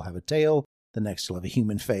next he'll have a tail, the next he'll have a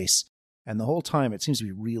human face. And the whole time, it seems to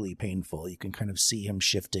be really painful. You can kind of see him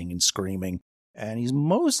shifting and screaming. And he's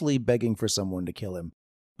mostly begging for someone to kill him.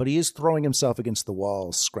 But he is throwing himself against the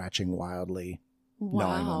walls, scratching wildly,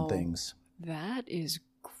 gnawing on things. That is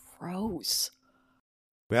gross.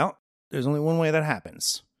 Well, there's only one way that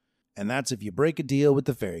happens. And that's if you break a deal with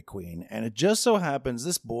the Fairy Queen. And it just so happens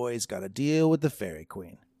this boy's got a deal with the Fairy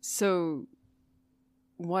Queen. So,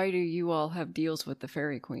 why do you all have deals with the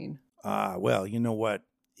Fairy Queen? Well, you know what?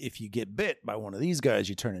 If you get bit by one of these guys,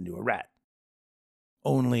 you turn into a rat.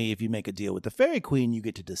 Only if you make a deal with the Fairy Queen, you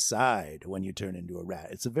get to decide when you turn into a rat.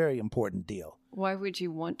 It's a very important deal. Why would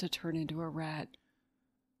you want to turn into a rat?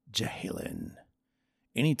 Jalen.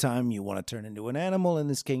 Anytime you want to turn into an animal in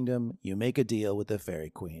this kingdom, you make a deal with the Fairy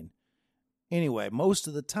Queen. Anyway, most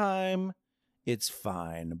of the time, it's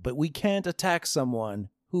fine. But we can't attack someone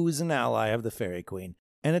who's an ally of the Fairy Queen.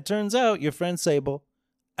 And it turns out your friend Sable,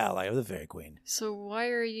 ally of the Fairy Queen. So why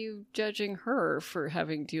are you judging her for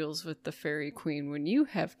having deals with the Fairy Queen when you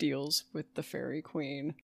have deals with the Fairy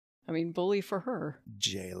Queen? I mean, bully for her.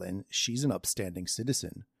 Jalen, she's an upstanding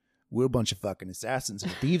citizen. We're a bunch of fucking assassins in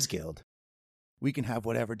a thieves guild. We can have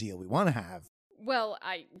whatever deal we want to have. Well,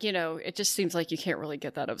 it just seems like you can't really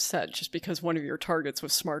get that upset just because one of your targets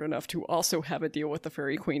was smart enough to also have a deal with the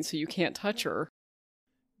Fairy Queen, so you can't touch her.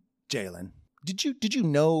 Jalen, did you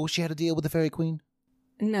know she had a deal with the Fairy Queen?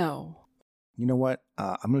 No. You know what?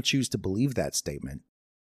 I'm going to choose to believe that statement.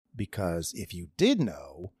 Because if you did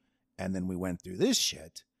know, and then we went through this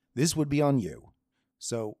shit, this would be on you.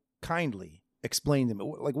 So, kindly explain to me,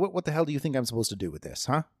 what the hell do you think I'm supposed to do with this,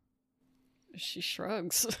 huh? She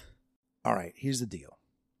shrugs. All right, here's the deal.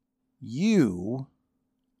 You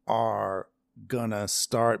are gonna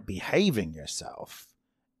start behaving yourself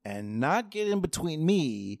and not get in between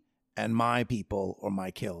me and my people or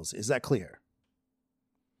my kills. Is that clear?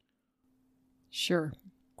 Sure.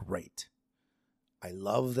 Great. I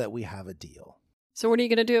love that we have a deal. So what are you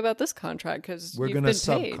going to do about this contract? Because we're going to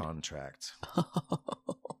subcontract.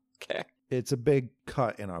 Okay. It's a big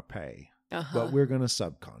cut in our pay, but we're going to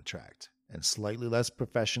subcontract. And slightly less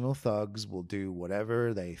professional thugs will do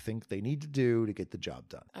whatever they think they need to do to get the job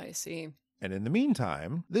done. I see. And in the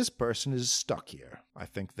meantime, this person is stuck here. I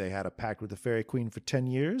think they had a pact with the Fairy Queen for 10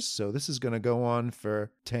 years, so this is going to go on for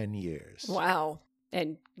 10 years. Wow.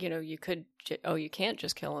 And, you could... you can't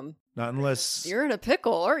just kill him. Not unless... You're in a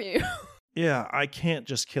pickle, aren't you? Yeah, I can't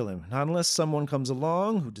just kill him. Not unless someone comes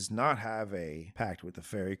along who does not have a pact with the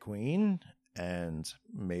Fairy Queen and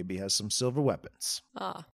maybe has some silver weapons.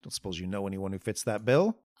 Don't suppose you know anyone who fits that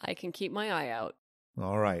bill? I can keep my eye out.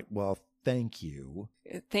 All right, well, thank you.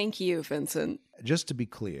 Thank you, Vincent. Just to be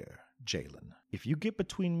clear, Jalen, if you get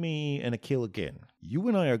between me and a kill again, you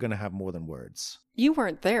and I are going to have more than words. You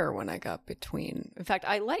weren't there when I got between. In fact,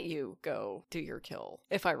 I let you go do your kill,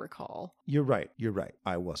 if I recall. You're right.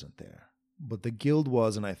 I wasn't there. But the guild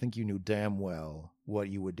was, and I think you knew damn well what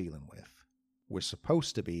you were dealing with. We're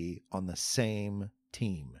supposed to be on the same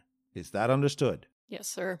team. Is that understood? Yes,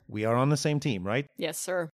 sir. We are on the same team, right? Yes,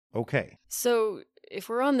 sir. Okay. So, if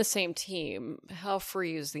we're on the same team, how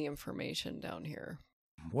free is the information down here?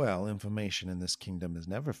 Well, information in this kingdom is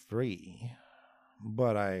never free.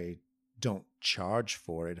 But I don't charge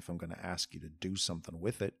for it if I'm going to ask you to do something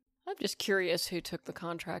with it. I'm just curious who took the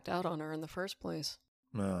contract out on her in the first place.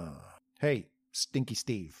 Hey, Stinky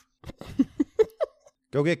Steve.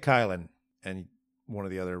 Go get Kylan. And one of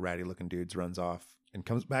the other ratty-looking dudes runs off and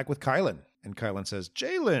comes back with Kylan. And Kylan says,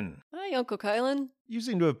 Jalen! Hi, Uncle Kylan. You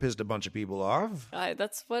seem to have pissed a bunch of people off.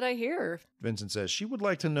 That's what I hear. Vincent says, she would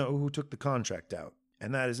like to know who took the contract out.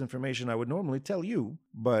 And that is information I would normally tell you,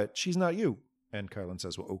 but she's not you. And Kylan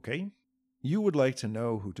says, well, okay. You would like to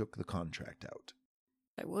know who took the contract out.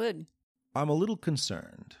 I would. I'm a little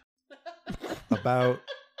concerned about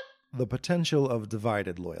the potential of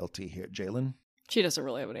divided loyalty here, Jalen. She doesn't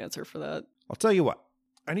really have an answer for that. I'll tell you what.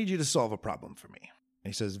 I need you to solve a problem for me.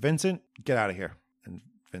 And he says, Vincent, get out of here. And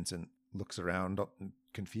Vincent looks around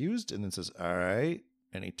confused and then says, all right.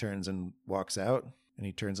 And he turns and walks out. And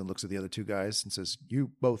he turns and looks at the other two guys and says,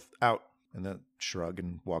 you both out. And then shrug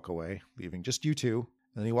and walk away, leaving just you two.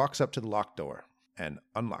 And then he walks up to the locked door and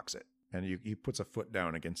unlocks it. And he puts a foot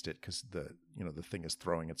down against it because the thing is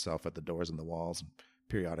throwing itself at the doors and the walls. And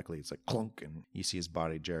periodically it's like clunk and you see his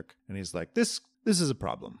body jerk. And he's like, this is a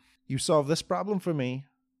problem. You solve this problem for me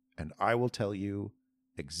and I will tell you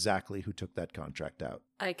exactly who took that contract out.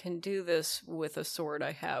 I can do this with a sword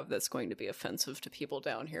I have that's going to be offensive to people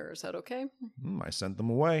down here. Is that okay? I sent them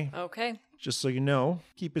away. Okay. Just so you know,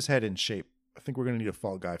 keep his head in shape. I think we're going to need a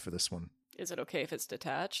fall guy for this one. Is it okay if it's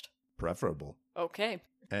detached? Preferable. Okay.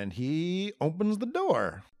 And he opens the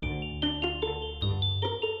door.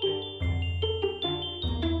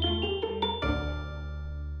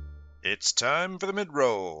 It's time for the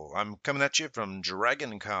mid-roll. I'm coming at you from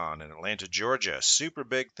Dragon Con in Atlanta, Georgia. Super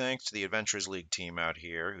big thanks to the Adventurers League team out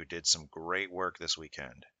here who did some great work this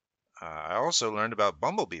weekend. I also learned about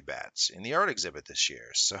bumblebee bats in the art exhibit this year,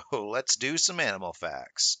 so let's do some animal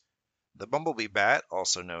facts. The bumblebee bat,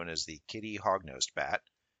 also known as the kitty hog-nosed bat,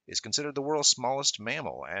 is considered the world's smallest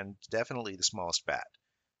mammal and definitely the smallest bat.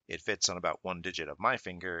 It fits on about one digit of my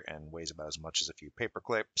finger and weighs about as much as a few paper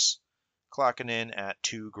clips, clocking in at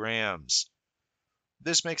 2 grams.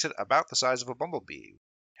 This makes it about the size of a bumblebee,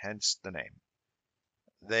 hence the name.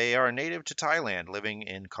 They are native to Thailand, living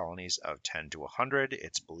in colonies of 10 to 100.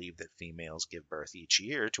 It's believed that females give birth each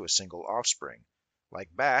year to a single offspring. Like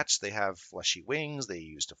bats, they have fleshy wings they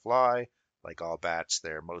use to fly. Like all bats,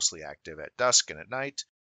 they're mostly active at dusk and at night,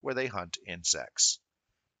 where they hunt insects.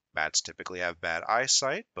 Bats typically have bad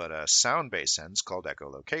eyesight, but a sound-based sense called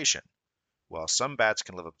echolocation. While some bats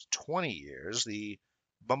can live up to 20 years, the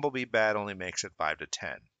bumblebee bat only makes it 5 to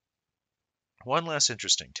 10. One less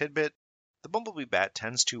interesting tidbit, the bumblebee bat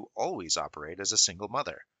tends to always operate as a single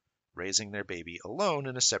mother, raising their baby alone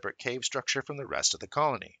in a separate cave structure from the rest of the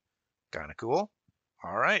colony. Kinda cool?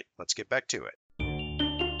 Alright, let's get back to it.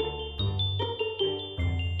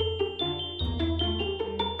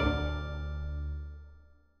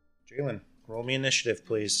 Jalen, roll me initiative,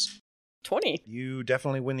 please. 20. You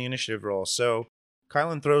definitely win the initiative roll. So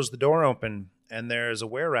Kylan throws the door open, and there's a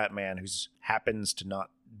were-rat man who happens to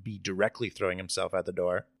not be directly throwing himself at the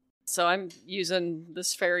door. So I'm using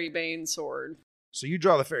this Fairy Bane sword. So you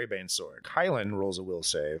draw the Fairy Bane sword. Kylan rolls a will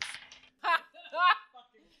save.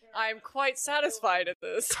 I'm quite satisfied at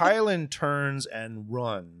this. Kylan turns and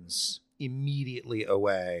runs immediately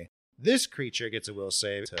away. This creature gets a will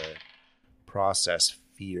save to process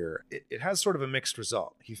fear. It has sort of a mixed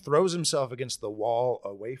result. He throws himself against the wall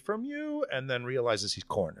away from you and then realizes he's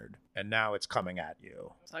cornered. And now it's coming at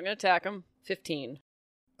you. So I'm going to attack him. 15.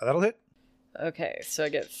 That'll hit. Okay, so I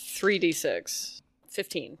get 3d6.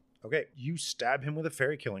 15. Okay, you stab him with a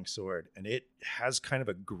fairy killing sword, and it has kind of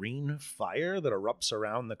a green fire that erupts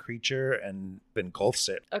around the creature and engulfs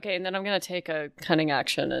it. Okay, and then I'm going to take a cunning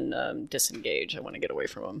action and disengage. I want to get away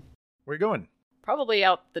from him. Where are you going? Probably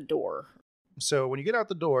out the door. So when you get out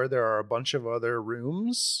the door, there are a bunch of other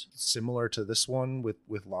rooms similar to this one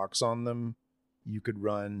with locks on them. You could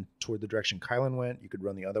run toward the direction Kylan went. You could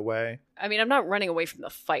run the other way. I mean, I'm not running away from the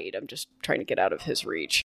fight. I'm just trying to get out of his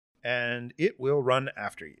reach. And it will run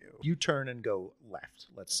after you. You turn and go left,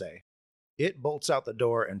 let's say. It bolts out the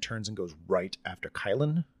door and turns and goes right after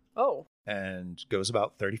Kylan. Oh. And goes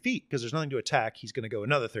about 30 feet. Because there's nothing to attack, he's going to go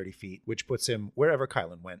another 30 feet, which puts him wherever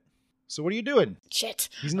Kylan went. So what are you doing? Shit.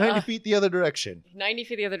 He's 90 feet the other direction. 90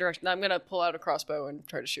 feet the other direction. I'm going to pull out a crossbow and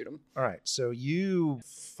try to shoot him. All right, so you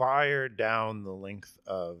fire down the length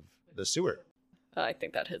of the sewer. I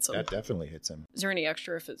think that hits him. That definitely hits him. Is there any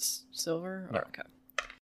extra if it's silver? No. Oh, okay.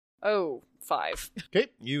 Oh, 5. Okay,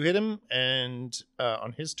 you hit him, and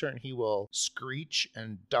on his turn, he will screech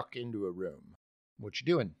and duck into a room. What you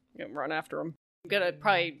doing? Run after him. I'm going to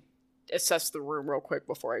probably assess the room real quick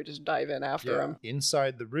before I just dive in after him.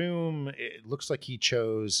 Inside the room, it looks like he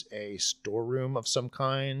chose a storeroom of some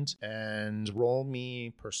kind, and roll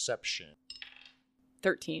me perception.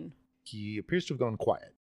 13. He appears to have gone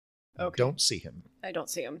quiet. You Okay. don't see him. I don't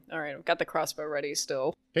see him. All right, I've got the crossbow ready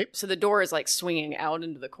still. Okay. So the door is like swinging out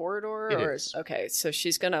into the corridor? It or is. Okay, so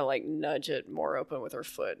she's going to like nudge it more open with her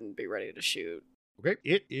foot and be ready to shoot. Okay,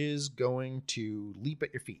 it is going to leap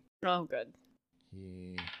at your feet. Oh, good.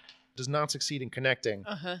 He does not succeed in connecting.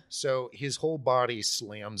 Uh-huh. So his whole body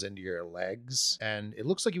slams into your legs, and it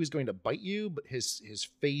looks like he was going to bite you, but his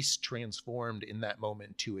face transformed in that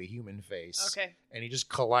moment to a human face. Okay. And he just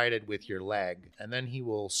collided with your leg, and then he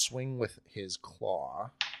will swing with his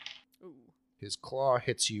claw. Ooh. His claw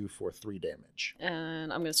hits you for 3 damage.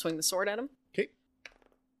 And I'm going to swing the sword at him. Okay.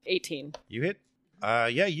 18. You hit? Yeah,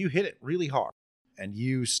 you hit it really hard. And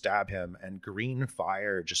you stab him, and green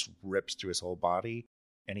fire just rips through his whole body.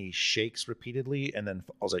 And he shakes repeatedly and then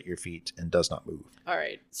falls at your feet and does not move. All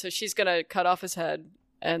right, so she's going to cut off his head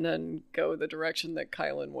and then go the direction that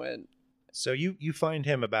Kylan went. So you find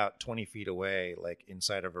him about 20 feet away, like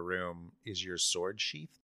inside of a room. Is your sword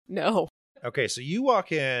sheathed? No. Okay, so you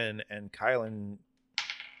walk in and Kylan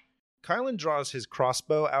draws his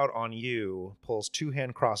crossbow out on you, pulls 2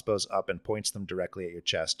 hand crossbows up and points them directly at your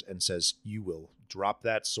chest and says, "You will drop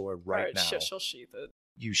that sword All right now." She'll sheath it.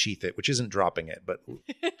 You sheath it, which isn't dropping it, but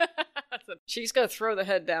She's going to throw the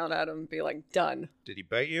head down at him and be like, done. did he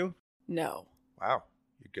bite you? No. Wow,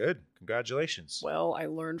 you're good. Congratulations. Well, I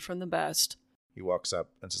learned from the best. He walks up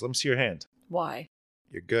and says, "Let me see your hand." Why?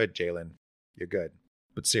 "You're good, Jalen. You're good.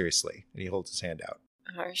 But seriously." And he holds his hand out.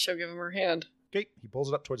 All right, she'll give him her hand. Okay, he pulls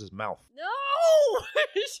it up towards his mouth. No!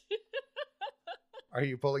 Are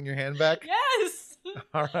you pulling your hand back? Yes!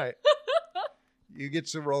 All right. You get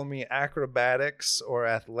to roll me acrobatics or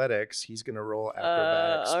athletics. He's going to roll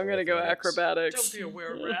acrobatics. I'm or going to go athletics. acrobatics. Don't be a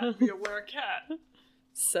were-rat, be a were-cat.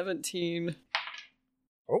 17.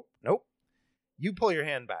 Oh, nope. You pull your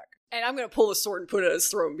hand back. And I'm going to pull the sword and put it at his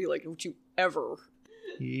throat and be like, don't you ever.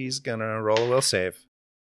 He's going to roll a will save.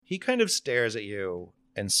 He kind of stares at you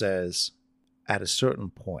and says, at a certain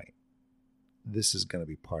point, this is going to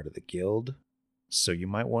be part of the guild, so you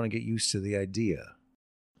might want to get used to the idea.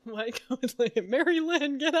 Like, Mary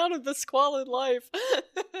Lynn, get out of the squalid life.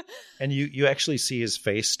 And you actually see his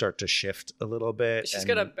face start to shift a little bit. She's and,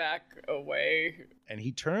 going to back away. And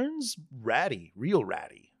he turns ratty, real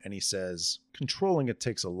ratty. And he says, controlling it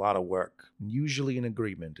takes a lot of work, usually an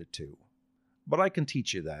agreement or two. But I can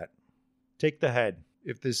teach you that. Take the head.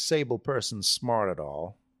 If this Sable person's smart at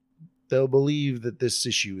all, they'll believe that this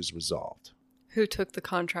issue is resolved. Who took the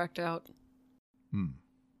contract out?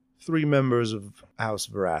 3 members of House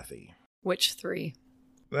Varathi. Which 3?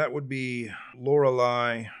 That would be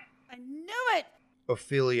Lorelei, I knew it!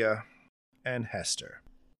 Ophelia, and Hester.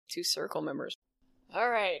 2 circle members. All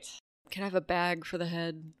right. Can I have a bag for the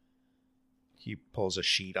head? He pulls a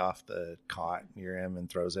sheet off the cot near him and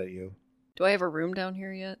throws it at you. Do I have a room down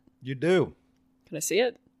here yet? You do. Can I see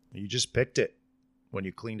it? You just picked it when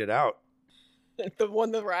you cleaned it out. The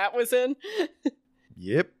one the rat was in?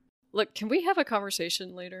 Yep. Look, can we have a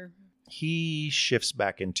conversation later? He shifts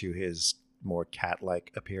back into his more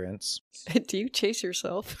cat-like appearance. Do you chase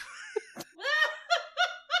yourself?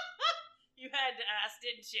 You had to ask,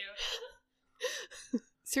 didn't you?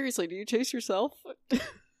 Seriously, do you chase yourself?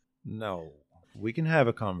 No. We can have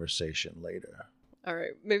a conversation later. All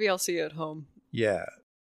right, maybe I'll see you at home. Yeah.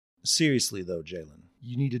 Seriously, though, Jalen,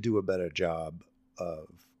 you need to do a better job of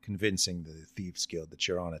convincing the Thieves Guild that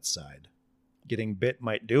you're on its side. Getting bit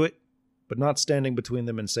might do it, but not standing between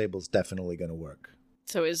them and Sable's definitely going to work.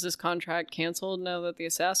 So is this contract canceled now that the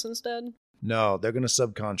assassin's dead? No, they're going to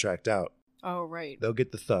subcontract out. Oh, right. They'll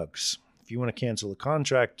get the thugs. If you want to cancel a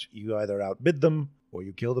contract, you either outbid them or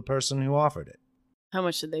you kill the person who offered it. How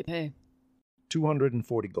much did they pay?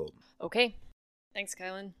 240 gold. Okay. Thanks,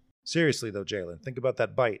 Kylan. Seriously, though, Jalen, think about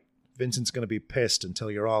that bite. Vincent's going to be pissed until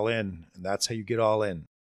you're all in, and that's how you get all in.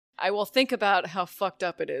 I will think about how fucked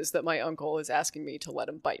up it is that my uncle is asking me to let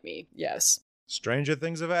him bite me. Yes. Stranger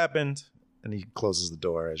things have happened. And he closes the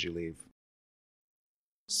door as you leave.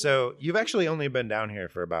 So you've actually only been down here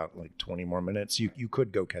for about 20 more minutes. You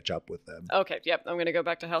could go catch up with them. Okay, yep. I'm going to go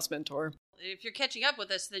back to House Mentor. If you're catching up with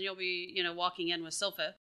us, then you'll be, walking in with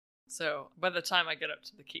Silpha. So by the time I get up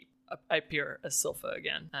to the keep, I appear as Silpha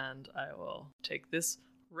again, and I will take this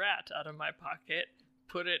rat out of my pocket,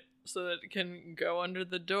 put it so that it can go under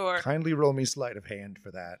the door. Kindly roll me sleight of hand for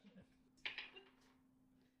that.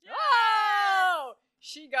 Oh!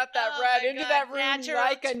 She got that rat into that room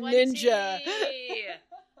like a 20. ninja.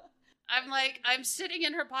 I'm sitting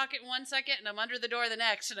in her pocket 1 second, and I'm under the door the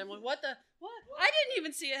next, and I'm like, what? I didn't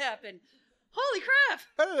even see it happen. Holy crap!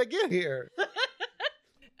 How did I get here?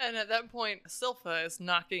 And at that point, Silpha is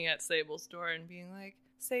knocking at Sable's door and being like,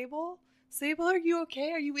 Sable? Sable, are you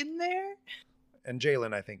okay? Are you in there? And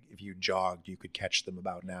Jalen, I think if you jogged, you could catch them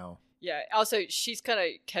about now. Yeah, also, she's going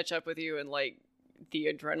to catch up with you and, the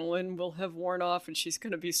adrenaline will have worn off, and she's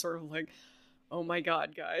going to be sort of like, oh my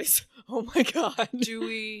god, guys. Oh my god. Do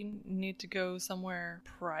we need to go somewhere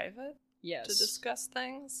private Yes. to discuss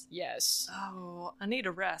things? Yes. Oh, I need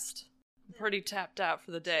a rest. I'm pretty tapped out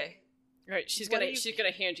for the day. Right, she's What gonna do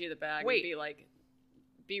you- hand you the bag Wait. and be like,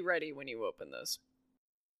 be ready when you open this.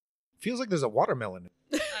 Feels like there's a watermelon.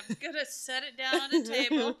 I'm gonna set it down on a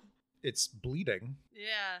table. It's bleeding.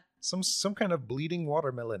 Yeah. Some kind of bleeding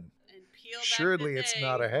watermelon. And peel back Surely the it's thing.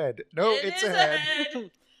 not a head. No, It it's is a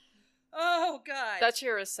head. Oh god. That's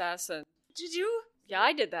your assassin. Did you? Yeah,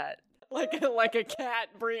 I did that. Like a cat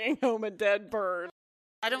bringing home a dead bird.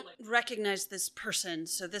 I don't recognize this person,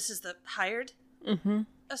 so this is the hired Mm-hmm.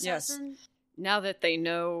 assassin? Now that they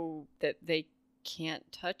know that they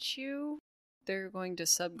can't touch you, they're going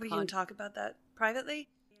to We can talk about that privately?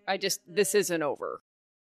 this isn't over.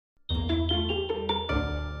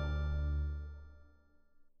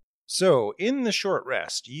 So, in the short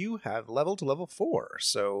rest, you have leveled to level 4.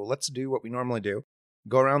 So, let's do what we normally do.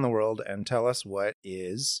 Go around the world and tell us what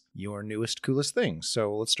is your newest, coolest thing.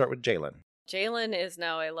 So, let's start with Jalen. Jalen is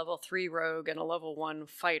now a level 3 rogue and a level 1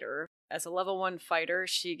 fighter. As a level 1 fighter,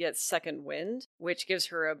 she gets Second Wind, which gives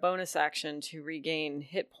her a bonus action to regain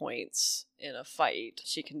hit points in a fight.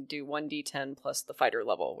 She can do 1d10 plus the fighter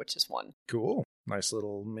level, which is 1. Cool. Nice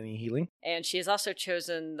little mini healing. And she has also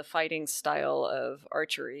chosen the fighting style of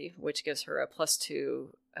archery, which gives her a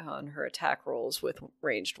 +2 on her attack rolls with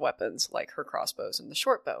ranged weapons like her crossbows and the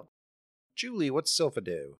short bow. Julie, what's Silpha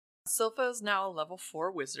do? Silpha is now a level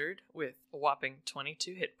 4 wizard with a whopping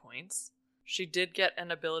 22 hit points. She did get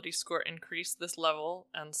an ability score increase this level,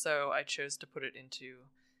 and so I chose to put it into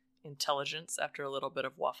intelligence after a little bit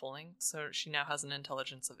of waffling. So she now has an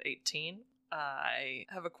intelligence of 18. I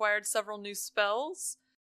have acquired several new spells.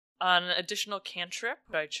 On an additional cantrip,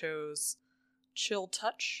 I chose Chill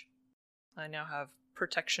Touch. I now have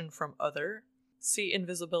Protection from Other, See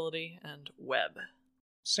Invisibility, and Web.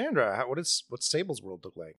 Sandra, what's Sable's world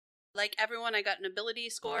look like? Like everyone, I got an ability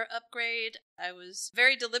score upgrade. I was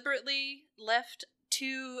very deliberately left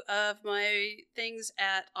 2 of my things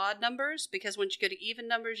at odd numbers, because once you go to even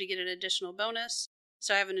numbers, you get an additional bonus.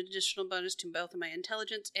 So I have an additional bonus to both of my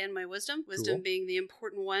intelligence and my wisdom. Wisdom Cool. being the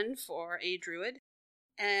important one for a druid.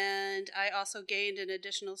 And I also gained an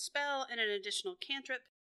additional spell and an additional cantrip.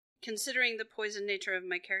 Considering the poison nature of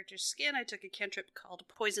my character's skin, I took a cantrip called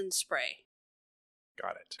Poison Spray.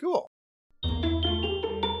 Got it. Cool.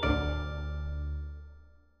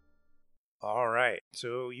 All right.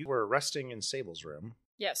 So you were resting in Sable's room.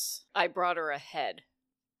 Yes, I brought her a head.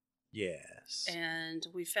 Yes. And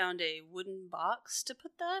we found a wooden box to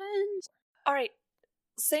put that in. Alright,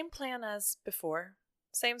 same plan as before.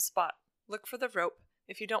 Same spot. Look for the rope.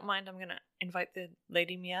 If you don't mind, I'm gonna invite the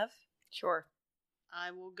Lady Miev. Sure.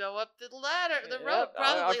 I will go up the ladder, the Yep, rope,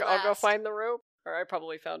 probably I'll go last. find the rope. Or I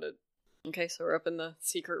probably found it. Okay, so we're up in the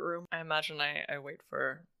secret room. I imagine I wait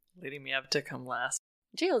for Lady Miev to come last.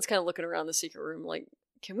 Jalen's kind of looking around the secret room like,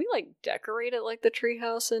 can we, like, decorate it like the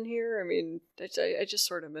treehouse in here? I mean, I just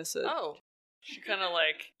sort of miss it. Oh. She kind of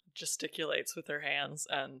like gesticulates with her hands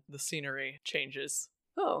and the scenery changes.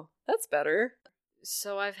 Oh, that's better.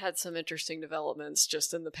 So I've had some interesting developments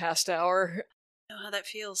just in the past hour. I know how that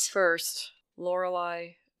feels. First,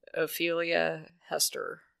 Lorelei, Ophelia,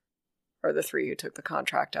 Hester are the 3 who took the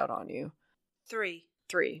contract out on you. 3.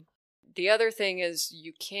 3. The other thing is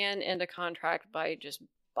you can end a contract by just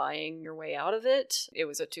buying your way out of it. It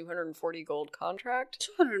was a 240 gold contract.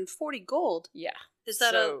 240 gold? Yeah. Is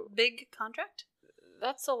that So- a big contract?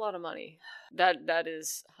 That's a lot of money. That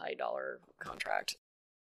is high dollar contract.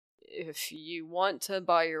 If you want to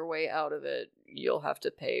buy your way out of it, you'll have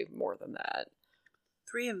to pay more than that.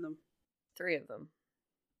 3 of them. 3 of them.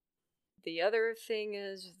 The other thing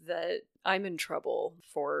is that I'm in trouble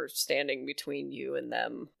for standing between you and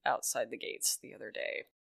them outside the gates the other day.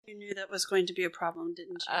 You knew that was going to be a problem,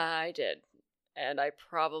 didn't you? I did. And I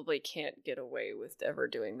probably can't get away with ever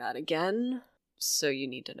doing that again. So you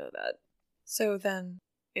need to know that. So then,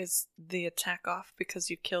 is the attack off because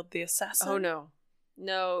you killed the assassin? Oh, no.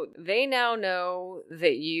 No, they now know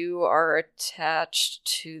that you are attached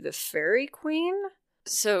to the Fairy Queen.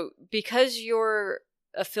 So because you're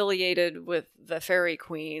affiliated with the Fairy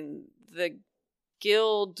Queen, the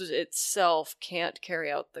guild itself can't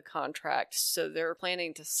carry out the contract, so they're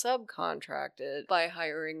planning to subcontract it by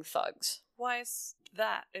hiring thugs. Why is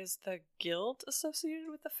that? Is the guild associated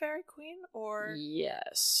with the Fairy Queen, or...?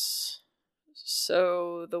 Yes.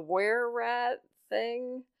 So the were-rat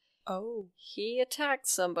thing, Oh. he attacked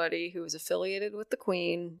somebody who was affiliated with the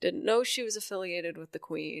Queen, didn't know she was affiliated with the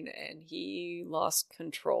Queen, and he lost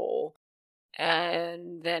control.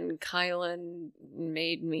 And then Kylan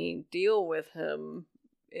made me deal with him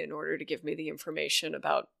in order to give me the information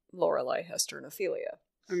about Lorelei, Hester, and Ophelia.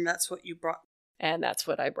 And that's what you brought. And that's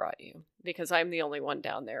what I brought you, because I'm the only one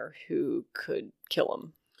down there who could kill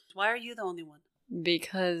him. Why are you the only one?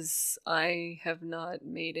 Because I have not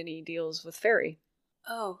made any deals with Fairy.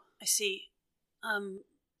 Oh, I see.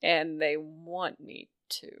 And they want me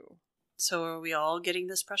to. So are we all getting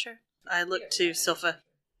this pressure? I look to Silpha.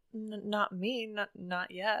 Not me,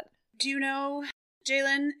 not yet. Do you know,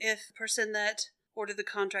 Jalen, if the person that ordered the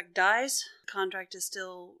contract dies, the contract is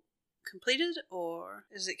still completed, or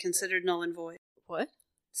is it considered null and void? What?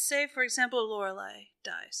 Say, for example, Lorelei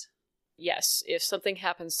dies. Yes, if something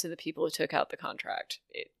happens to the people who took out the contract,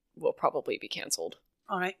 it will probably be canceled.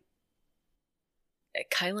 All right.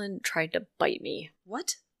 Kylan tried to bite me,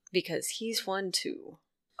 What? because he's one too.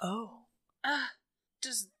 Oh.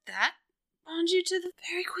 Does that bond you to the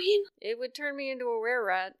Fairy Queen? It would turn me into a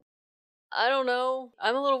were-rat. I don't know.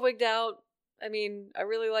 I'm a little wigged out. I mean, I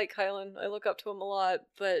really like Kylan. I look up to him a lot,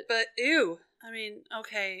 but... But, ew. I mean,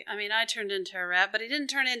 okay. I mean, I turned into a rat, but he didn't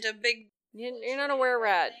turn into a big... You're not a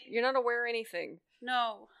were-rat. You're not aware of anything.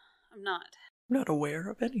 No, I'm not. I'm not aware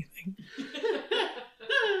of anything.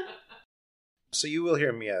 So you will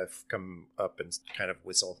hear Miev come up and kind of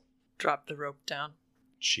whistle. Drop the rope down.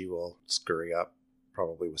 She will scurry up,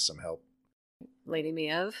 probably with some help. Lady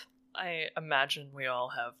Miev? I imagine we all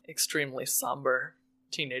have extremely somber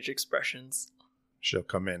teenage expressions. She'll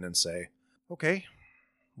come in and say, "Okay,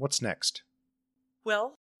 what's next?"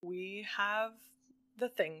 Well, we have the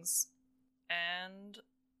things, and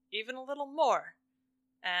even a little more.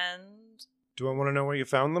 And Do I want to know where you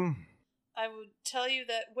found them? I would tell you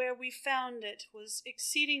that where we found it was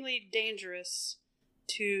exceedingly dangerous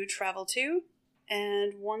to travel to,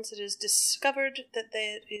 and once it is discovered that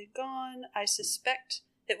they are gone, I suspect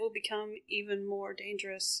it will become even more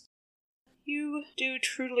dangerous. You do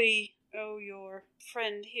truly owe your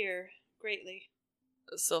friend here greatly.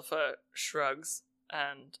 Silpha shrugs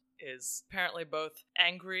and is apparently both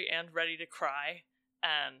angry and ready to cry,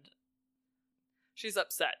 and she's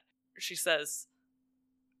upset. She says,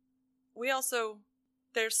 Muriel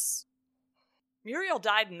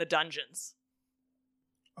died in the dungeons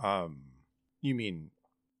You mean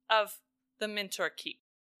of the Mentor Keep.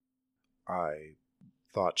 I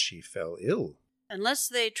thought she fell ill? Unless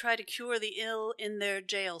they try to cure the ill in their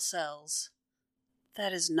jail cells.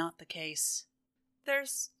 That is not the case.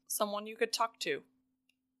 There's someone you could talk to.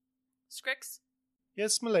 Scrix?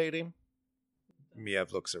 Yes, milady.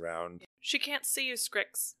 Miev looks around. She can't see you,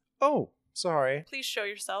 Scrix. Oh, sorry. Please show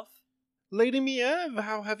yourself. Lady Miev,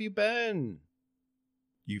 how have you been?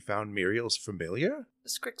 You found Muriel's familiar?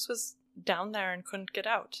 Scrix was down there and couldn't get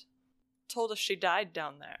out. Told us she died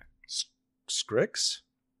down there. Scrix?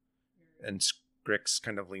 And Scrix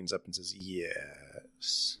kind of leans up and says,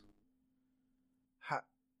 yes.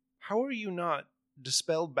 How are you not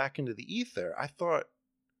dispelled back into the ether? I thought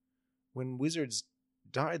when wizards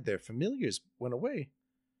died, their familiars went away.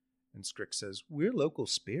 And Scrix says, we're local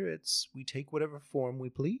spirits. We take whatever form we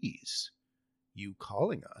please. You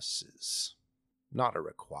calling us is not a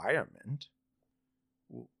requirement.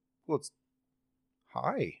 Well, it's...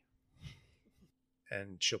 Hi.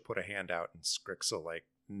 And she'll put a hand out and Scrix will,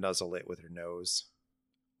 nuzzle it with her nose.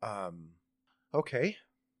 Okay.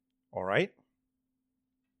 All right.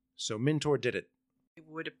 So Mentor did it. It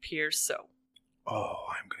would appear so. Oh,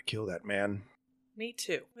 I'm going to kill that man. Me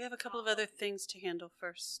too. We have a couple of other things to handle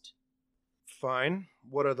first. Fine.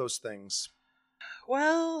 What are those things?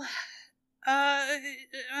 Well, I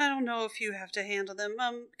don't know if you have to handle them.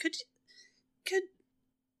 I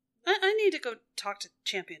need to go talk to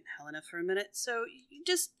Champion Helena for a minute, so you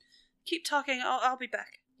just keep talking. I'll be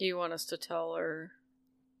back. You want us to tell her?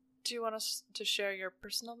 Do you want us to share your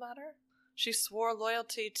personal matter? She swore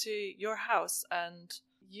loyalty to your house, and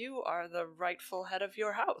you are the rightful head of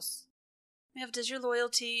your house. Mav, does your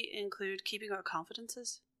loyalty include keeping our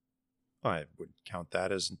confidences? I would count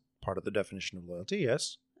that as part of the definition of loyalty,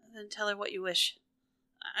 yes. Then tell her what you wish.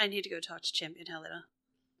 I need to go talk to Champion Helena.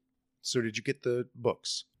 So did you get the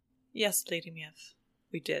books? Yes, Lady Miev,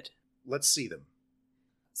 we did. Let's see them.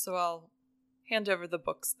 So I'll hand over the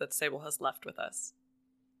books that Sable has left with us.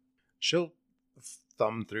 She'll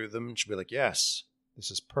thumb through them and she'll be like, yes,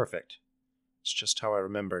 this is perfect. It's just how I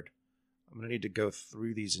remembered. I'm going to need to go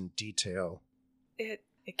through these in detail. It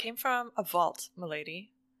came from a vault,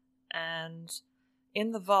 milady, and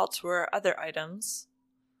in the vault were other items,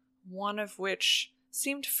 one of which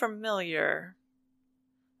seemed familiar.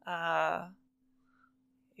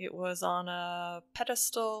 It was on a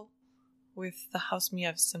pedestal with the House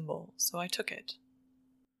Miev symbol, so I took it.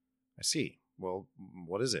 I see. Well,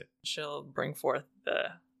 what is it? She'll bring forth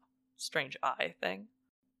the strange eye thing.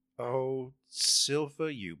 Oh,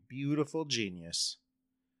 Silpha, you beautiful genius.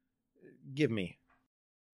 Give me.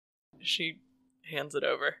 She hands it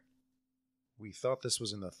over. We thought this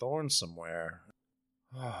was in the thorns somewhere.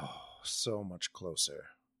 Oh, so much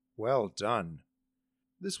closer. Well done.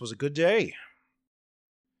 This was a good day.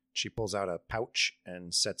 She pulls out a pouch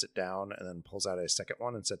and sets it down, and then pulls out a second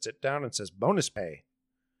one and sets it down and says, bonus pay.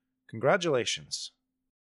 Congratulations.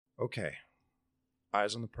 Okay.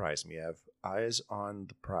 Eyes on the prize, Miev. Eyes on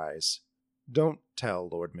the prize. Don't tell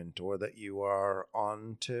Lord Mentor that you are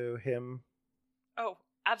on to him. Oh,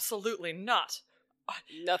 absolutely not.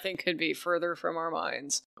 Nothing could be further from our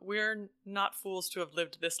minds. We're not fools to have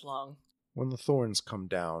lived this long. When the thorns come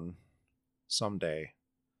down, someday,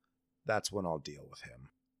 that's when I'll deal with him.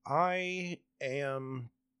 I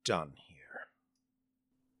am done here.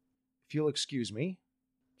 If you'll excuse me.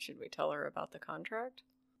 Should we tell her about the contract?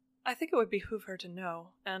 I think it would behoove her to know,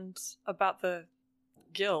 and about the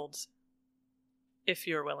guild, if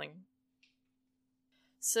you're willing.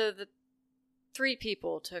 So the 3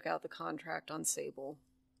 people took out the contract on Sable.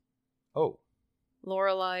 Oh.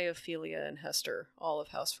 Lorelei, Ophelia, and Hester, all of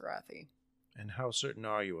House Farathi. And how certain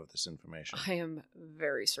are you of this information? I am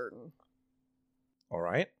very certain. All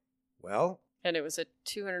right. Well, And it was a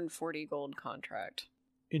 240 gold contract.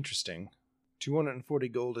 Interesting. 240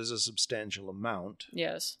 gold is a substantial amount.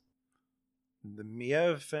 Yes. The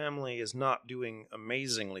Miev family is not doing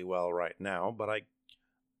amazingly well right now, but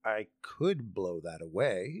I could blow that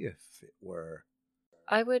away if it were.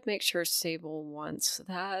 I would make sure Sable wants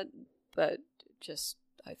that, but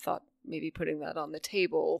I thought maybe putting that on the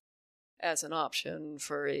table as an option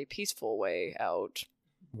for a peaceful way out.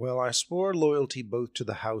 Well, I swore loyalty both to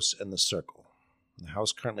the house and the circle. The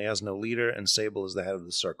house currently has no leader, and Sable is the head of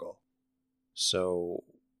the circle. So,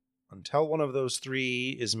 until one of those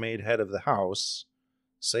three is made head of the house,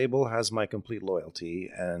 Sable has my complete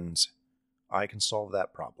loyalty, and I can solve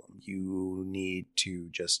that problem. You need to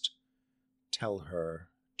just tell her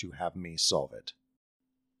to have me solve it.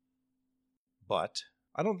 But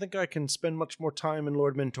I don't think I can spend much more time in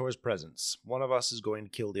Lord Mentor's presence. One of us is going to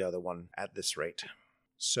kill the other one at this rate.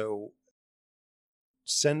 So,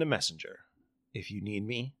 send a messenger if you need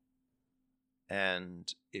me.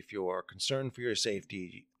 And if you're concerned for your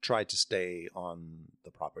safety, try to stay on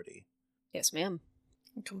the property. Yes, ma'am.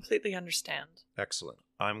 I completely understand. Excellent.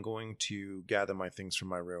 I'm going to gather my things from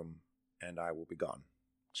my room, and I will be gone.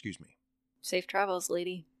 Excuse me. Safe travels,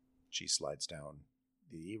 lady. She slides down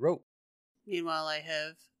the rope. Meanwhile, I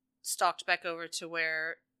have stalked back over to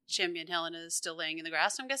where Champion Helena is still laying in the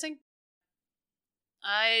grass, I'm guessing.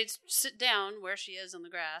 I sit down where she is on the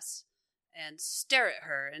grass and stare at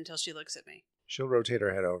her until she looks at me. She'll rotate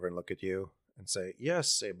her head over and look at you and say,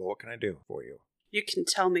 "Yes, Sable, what can I do for you?" You can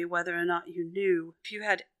tell me whether or not you knew, if you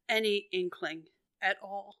had any inkling at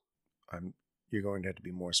all. You're going to have to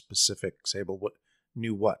be more specific, Sable. What?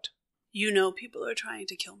 Knew what? You know people are trying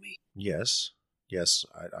to kill me. Yes,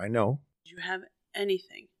 I know. Do you have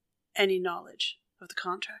anything, any knowledge of the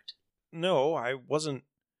contract? No, I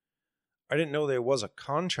didn't know there was a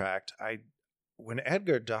contract. When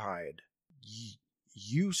Edgar died,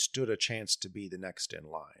 you stood a chance to be the next in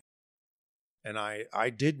line. And I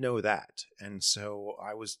did know that. And so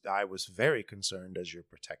I was very concerned as your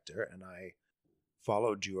protector, and I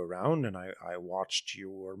followed you around, and I watched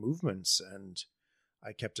your movements, and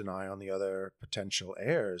I kept an eye on the other potential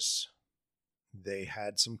heirs. They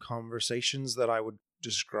had some conversations that I would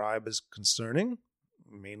describe as concerning,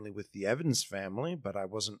 mainly with the Evans family, but I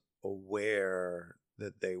wasn't aware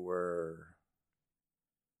that they were...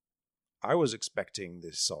 I was expecting the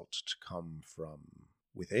assault to come from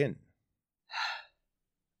within.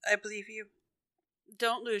 I believe you.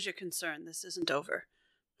 Don't lose your concern. This isn't over.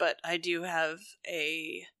 But I do have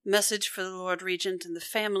a message for the Lord Regent and the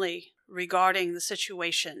family regarding the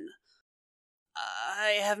situation.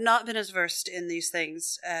 I have not been as versed in these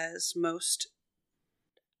things as most.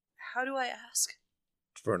 How do I ask?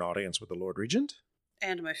 For an audience with the Lord Regent?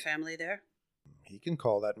 And my family there. He can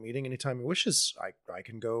call that meeting anytime he wishes. I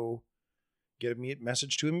can go get a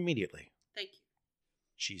message to him immediately. Thank you.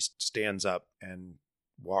 She stands up and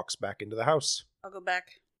walks back into the house. I'll go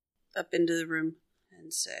back up into the room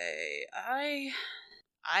and say, I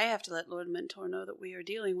have to let Lord Mentor know that we are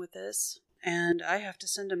dealing with this, and I have to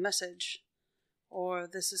send a message, or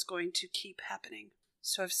this is going to keep happening.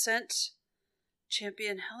 So I've sent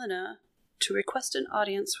Champion Helena to request an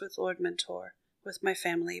audience with Lord Mentor, with my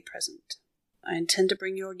family present. I intend to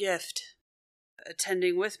bring your gift.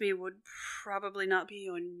 Attending with me would probably not be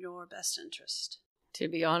in your best interest. To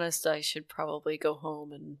be honest, I should probably go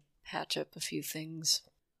home and patch up a few things.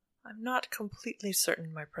 I'm not completely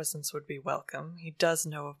certain my presence would be welcome. He does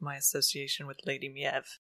know of my association with Lady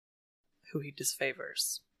Miev, who he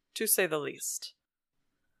disfavors, to say the least.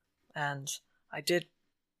 And I did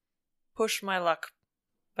push my luck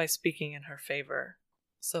by speaking in her favor.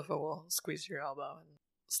 Silva will squeeze your elbow and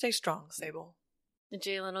stay strong, Sable.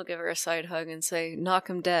 Jalen will give her a side hug and say, "Knock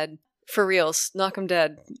him dead. For reals, knock him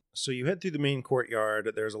dead." So you head through the main courtyard.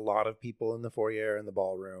 There's a lot of people in the foyer and the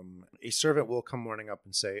ballroom. A servant will come running up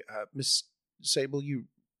and say, Miss Sable,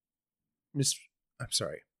 I'm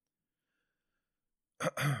sorry.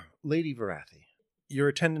 Lady Varathi, your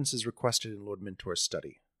attendance is requested in Lord Mentor's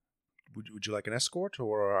study. Would you like an escort,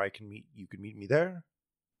 or you could meet me there?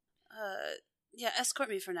 Yeah, escort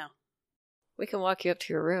me for now. We can walk you up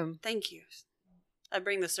to your room. Thank you. I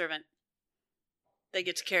bring the servant. They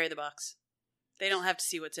get to carry the box. They don't have to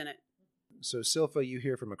see what's in it. So, Silpha, you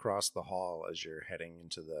hear from across the hall as you're heading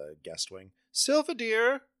into the guest wing. "Silpha,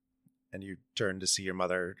 dear!" And you turn to see your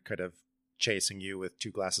mother kind of chasing you with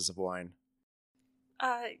 2 glasses of wine.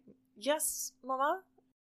 Yes, Mama?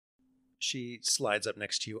 She slides up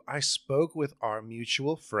next to you. "I spoke with our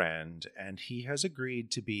mutual friend, and he has agreed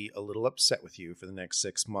to be a little upset with you for the next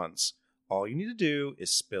 6 months. All you need to do is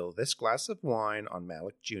spill this glass of wine on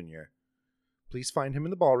Malik Jr. Please find him in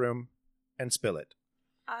the ballroom and spill it.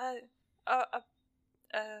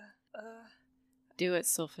 Do it,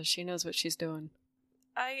 Sylpha. She knows what she's doing.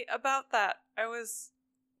 About that, I was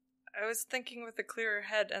thinking with a clearer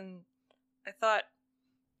head, and I thought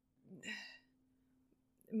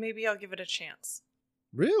maybe I'll give it a chance.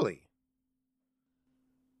 Really?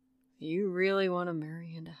 You really want to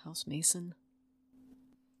marry into House Mason?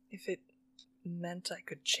 If it meant I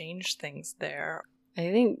could change things there. I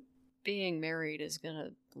think being married is gonna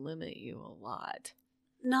limit you a lot.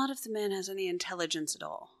 Not if the man has any intelligence at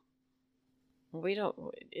all. We don't...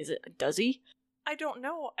 Does he? I don't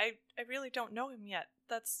know. I really don't know him yet.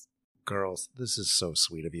 That's... Girls, this is so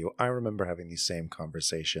sweet of you. I remember having these same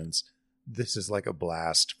conversations. This is like a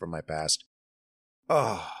blast from my past.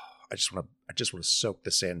 Oh, I just want to soak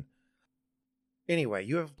this in. Anyway,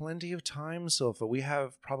 you have plenty of time, Sylpha. We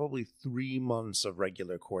have probably 3 months of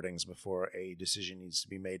regular courtings before a decision needs to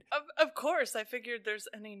be made. Of course, I figured there's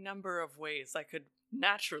any number of ways I could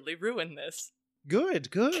naturally ruin this. Good.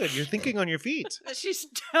 You're thinking on your feet. She's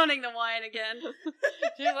downing the wine again.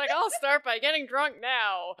 She's like, I'll start by getting drunk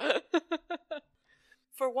now.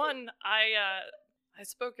 For one, I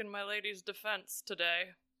spoke in my lady's defense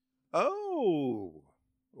today. Oh,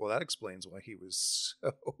 well, that explains why he was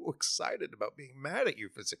so excited about being mad at you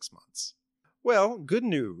for 6 months. Well, good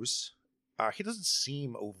news. He doesn't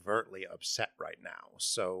seem overtly upset right now,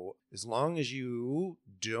 so as long as you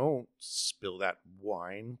don't spill that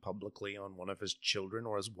wine publicly on one of his children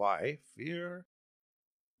or his wife, you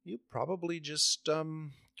probably just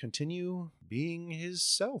continue being his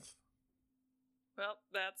self. Well,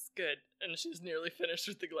 that's good. And she's nearly finished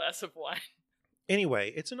with the glass of wine.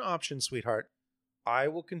 Anyway, it's an option, sweetheart. I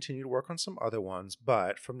will continue to work on some other ones,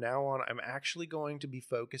 but from now on, I'm actually going to be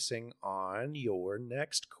focusing on your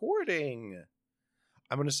next courting.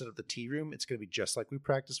 I'm going to set up the tea room. It's going to be just like we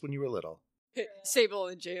practiced when you were little. Sable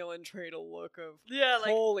and Jalen trade a look of, Yeah,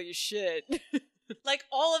 like holy shit. like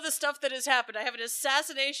all of the stuff that has happened. I have an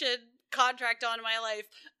assassination contract on my life.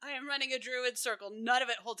 I am running a druid circle. None of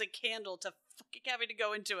it holds a candle to fucking having to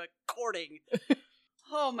go into a courting.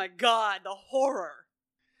 Oh my god, the horror.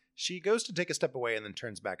 She goes to take a step away and then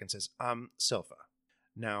turns back and says, Sylpha,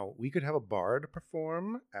 now we could have a bard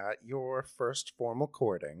perform at your first formal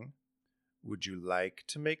courting. Would you like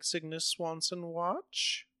to make Cygnus Swanson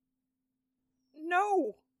watch?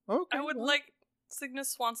 No! Okay. I would like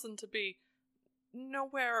Cygnus Swanson to be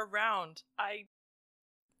nowhere around. I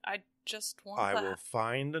just want I that. will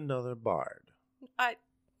find another bard. I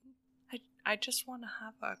just want to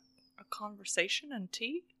have a conversation and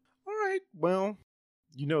tea. All right, well,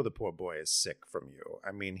 you know the poor boy is sick from you.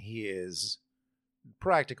 I mean, he is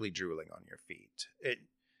practically drooling on your feet.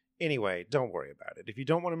 Anyway, don't worry about it. If you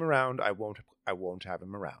don't want him around, I won't have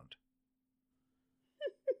him around.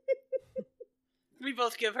 We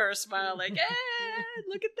both give her a smile like,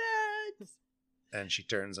 look at that. And she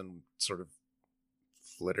turns and sort of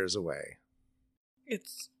flitters away.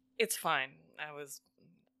 It's fine. I was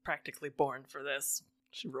practically born for this.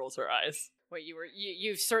 She rolls her eyes. Wait,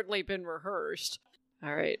 you've certainly been rehearsed.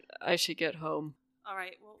 All right, I should get home. All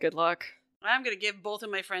right, well, Good luck. I'm going to give both of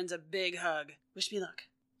my friends a big hug. Wish me luck.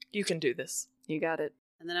 You can do this. You got it.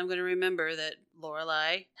 And then I'm going to remember that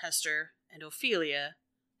Lorelei, Hester, and Ophelia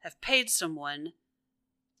have paid someone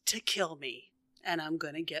to kill me. And I'm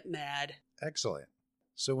going to get mad. Excellent.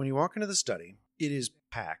 So when you walk into the study, it is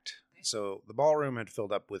packed. So the ballroom had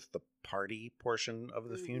filled up with the party portion of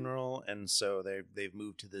the funeral, and so they've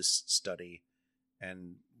moved to this study.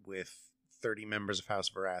 And with 30 members of House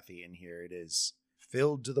Varathi in here, it is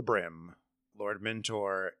filled to the brim. Lord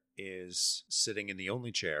Mentor is sitting in the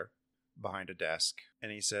only chair behind a desk,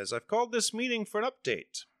 and he says, I've called this meeting for an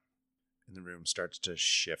update. And the room starts to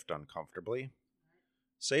shift uncomfortably.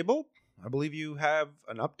 Sable, I believe you have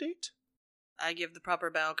an update? I give the proper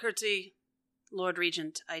bow. Curtsy, Lord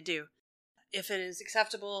Regent, I do. If it is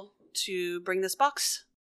acceptable to bring this box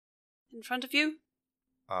in front of you.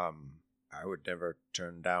 I would never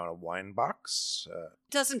turn down a wine box.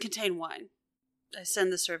 It doesn't contain wine. I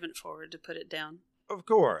send the servant forward to put it down. Of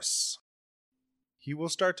course. He will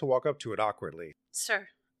start to walk up to it awkwardly. Sir,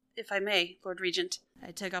 if I may, Lord Regent,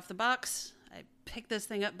 I take off the box, I pick this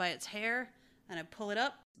thing up by its hair, and I pull it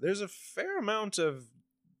up. There's a fair amount of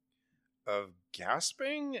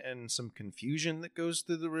gasping and some confusion that goes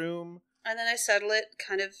through the room. And then I settle it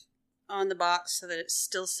kind of on the box so that it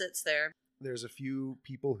still sits there. There's a few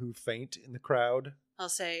people who faint in the crowd. I'll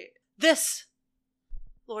say, this,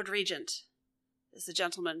 Lord Regent, is the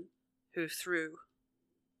gentleman who threw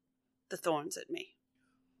the thorns at me.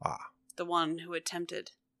 Ah, The one who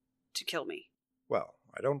attempted to kill me. well,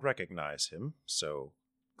 I don't recognize him, so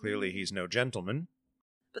clearly he's no gentleman.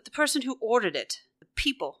 But the person who ordered it, the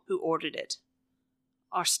people who ordered it,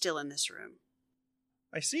 are still in this room.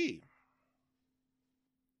 I see.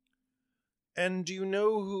 And do you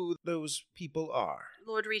know who those people are?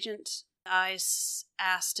 Lord Regent, I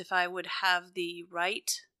asked if I would have the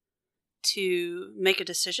right to make a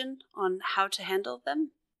decision on how to handle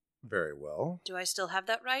them. Very well. Do I still have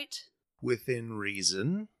that right? Within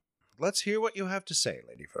reason. Let's hear what you have to say,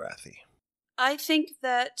 Lady Varathi. I think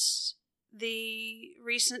that the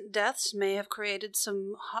recent deaths may have created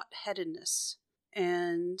some hot-headedness,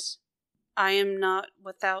 and I am not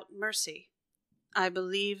without mercy. I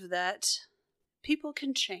believe that people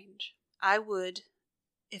can change. I would,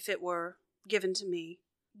 if it were given to me,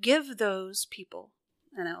 give those people,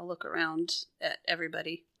 and I'll look around at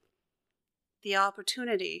everybody, the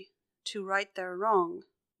opportunity to right their wrong.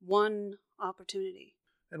 One opportunity.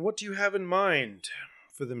 And what do you have in mind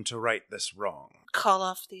for them to right this wrong? Call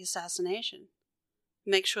off the assassination.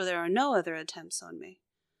 Make sure there are no other attempts on me.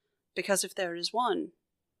 Because if there is one,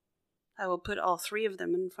 I will put all 3 of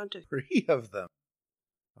them in front of you. 3 of them.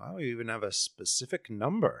 Wow, you even have a specific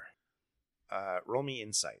number. Roll me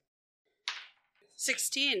insight.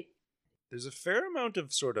 16. There's a fair amount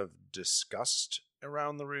of sort of disgust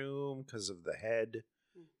around the room because of the head.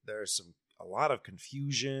 There's a lot of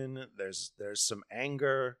confusion. There's some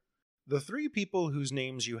anger. The 3 people whose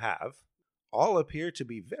names you have all appear to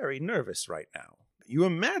be very nervous right now. You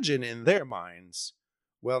imagine in their minds,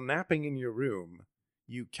 while napping in your room,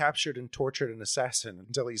 you captured and tortured an assassin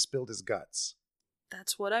until he spilled his guts.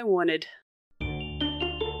 That's what I wanted.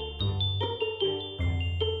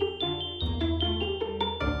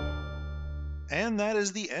 And that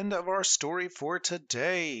is the end of our story for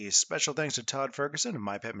today. Special thanks to Todd Ferguson of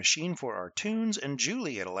My Pet Machine for our tunes, and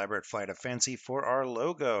Julie at Elaborate Flight of Fancy for our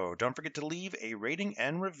logo. Don't forget to leave a rating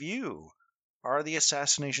and review. Are the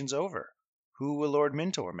assassinations over? Who will Lord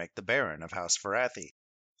Mintor make the Baron of House Varathi?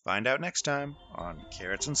 Find out next time on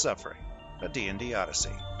Carrots and Suffering, a D&D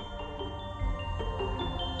Odyssey.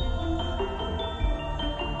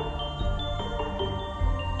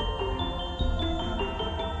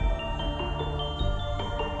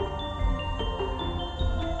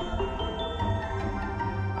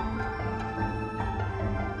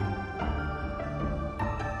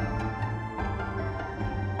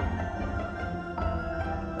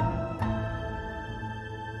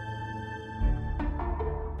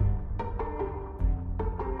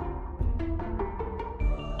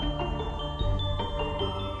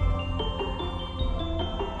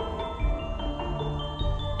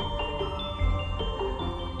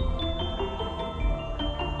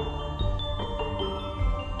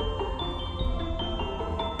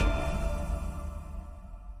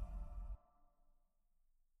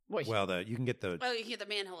 Wait. Well, you can get the Oh, you can get the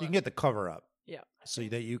manhole. you can get the cover up Yeah. so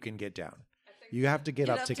that you can get down. You have to get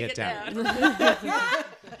up to get down.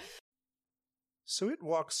 So it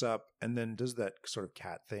walks up and then does that sort of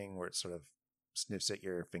cat thing where it sort of sniffs at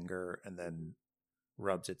your finger and then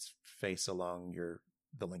rubs its face along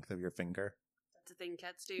the length of your finger. That's a thing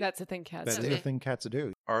cats do. That's a thing cats That is do. a thing cats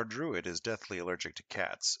do. Our druid is deathly allergic to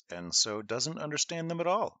cats, and so doesn't understand them at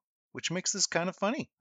all, which makes this kind of funny.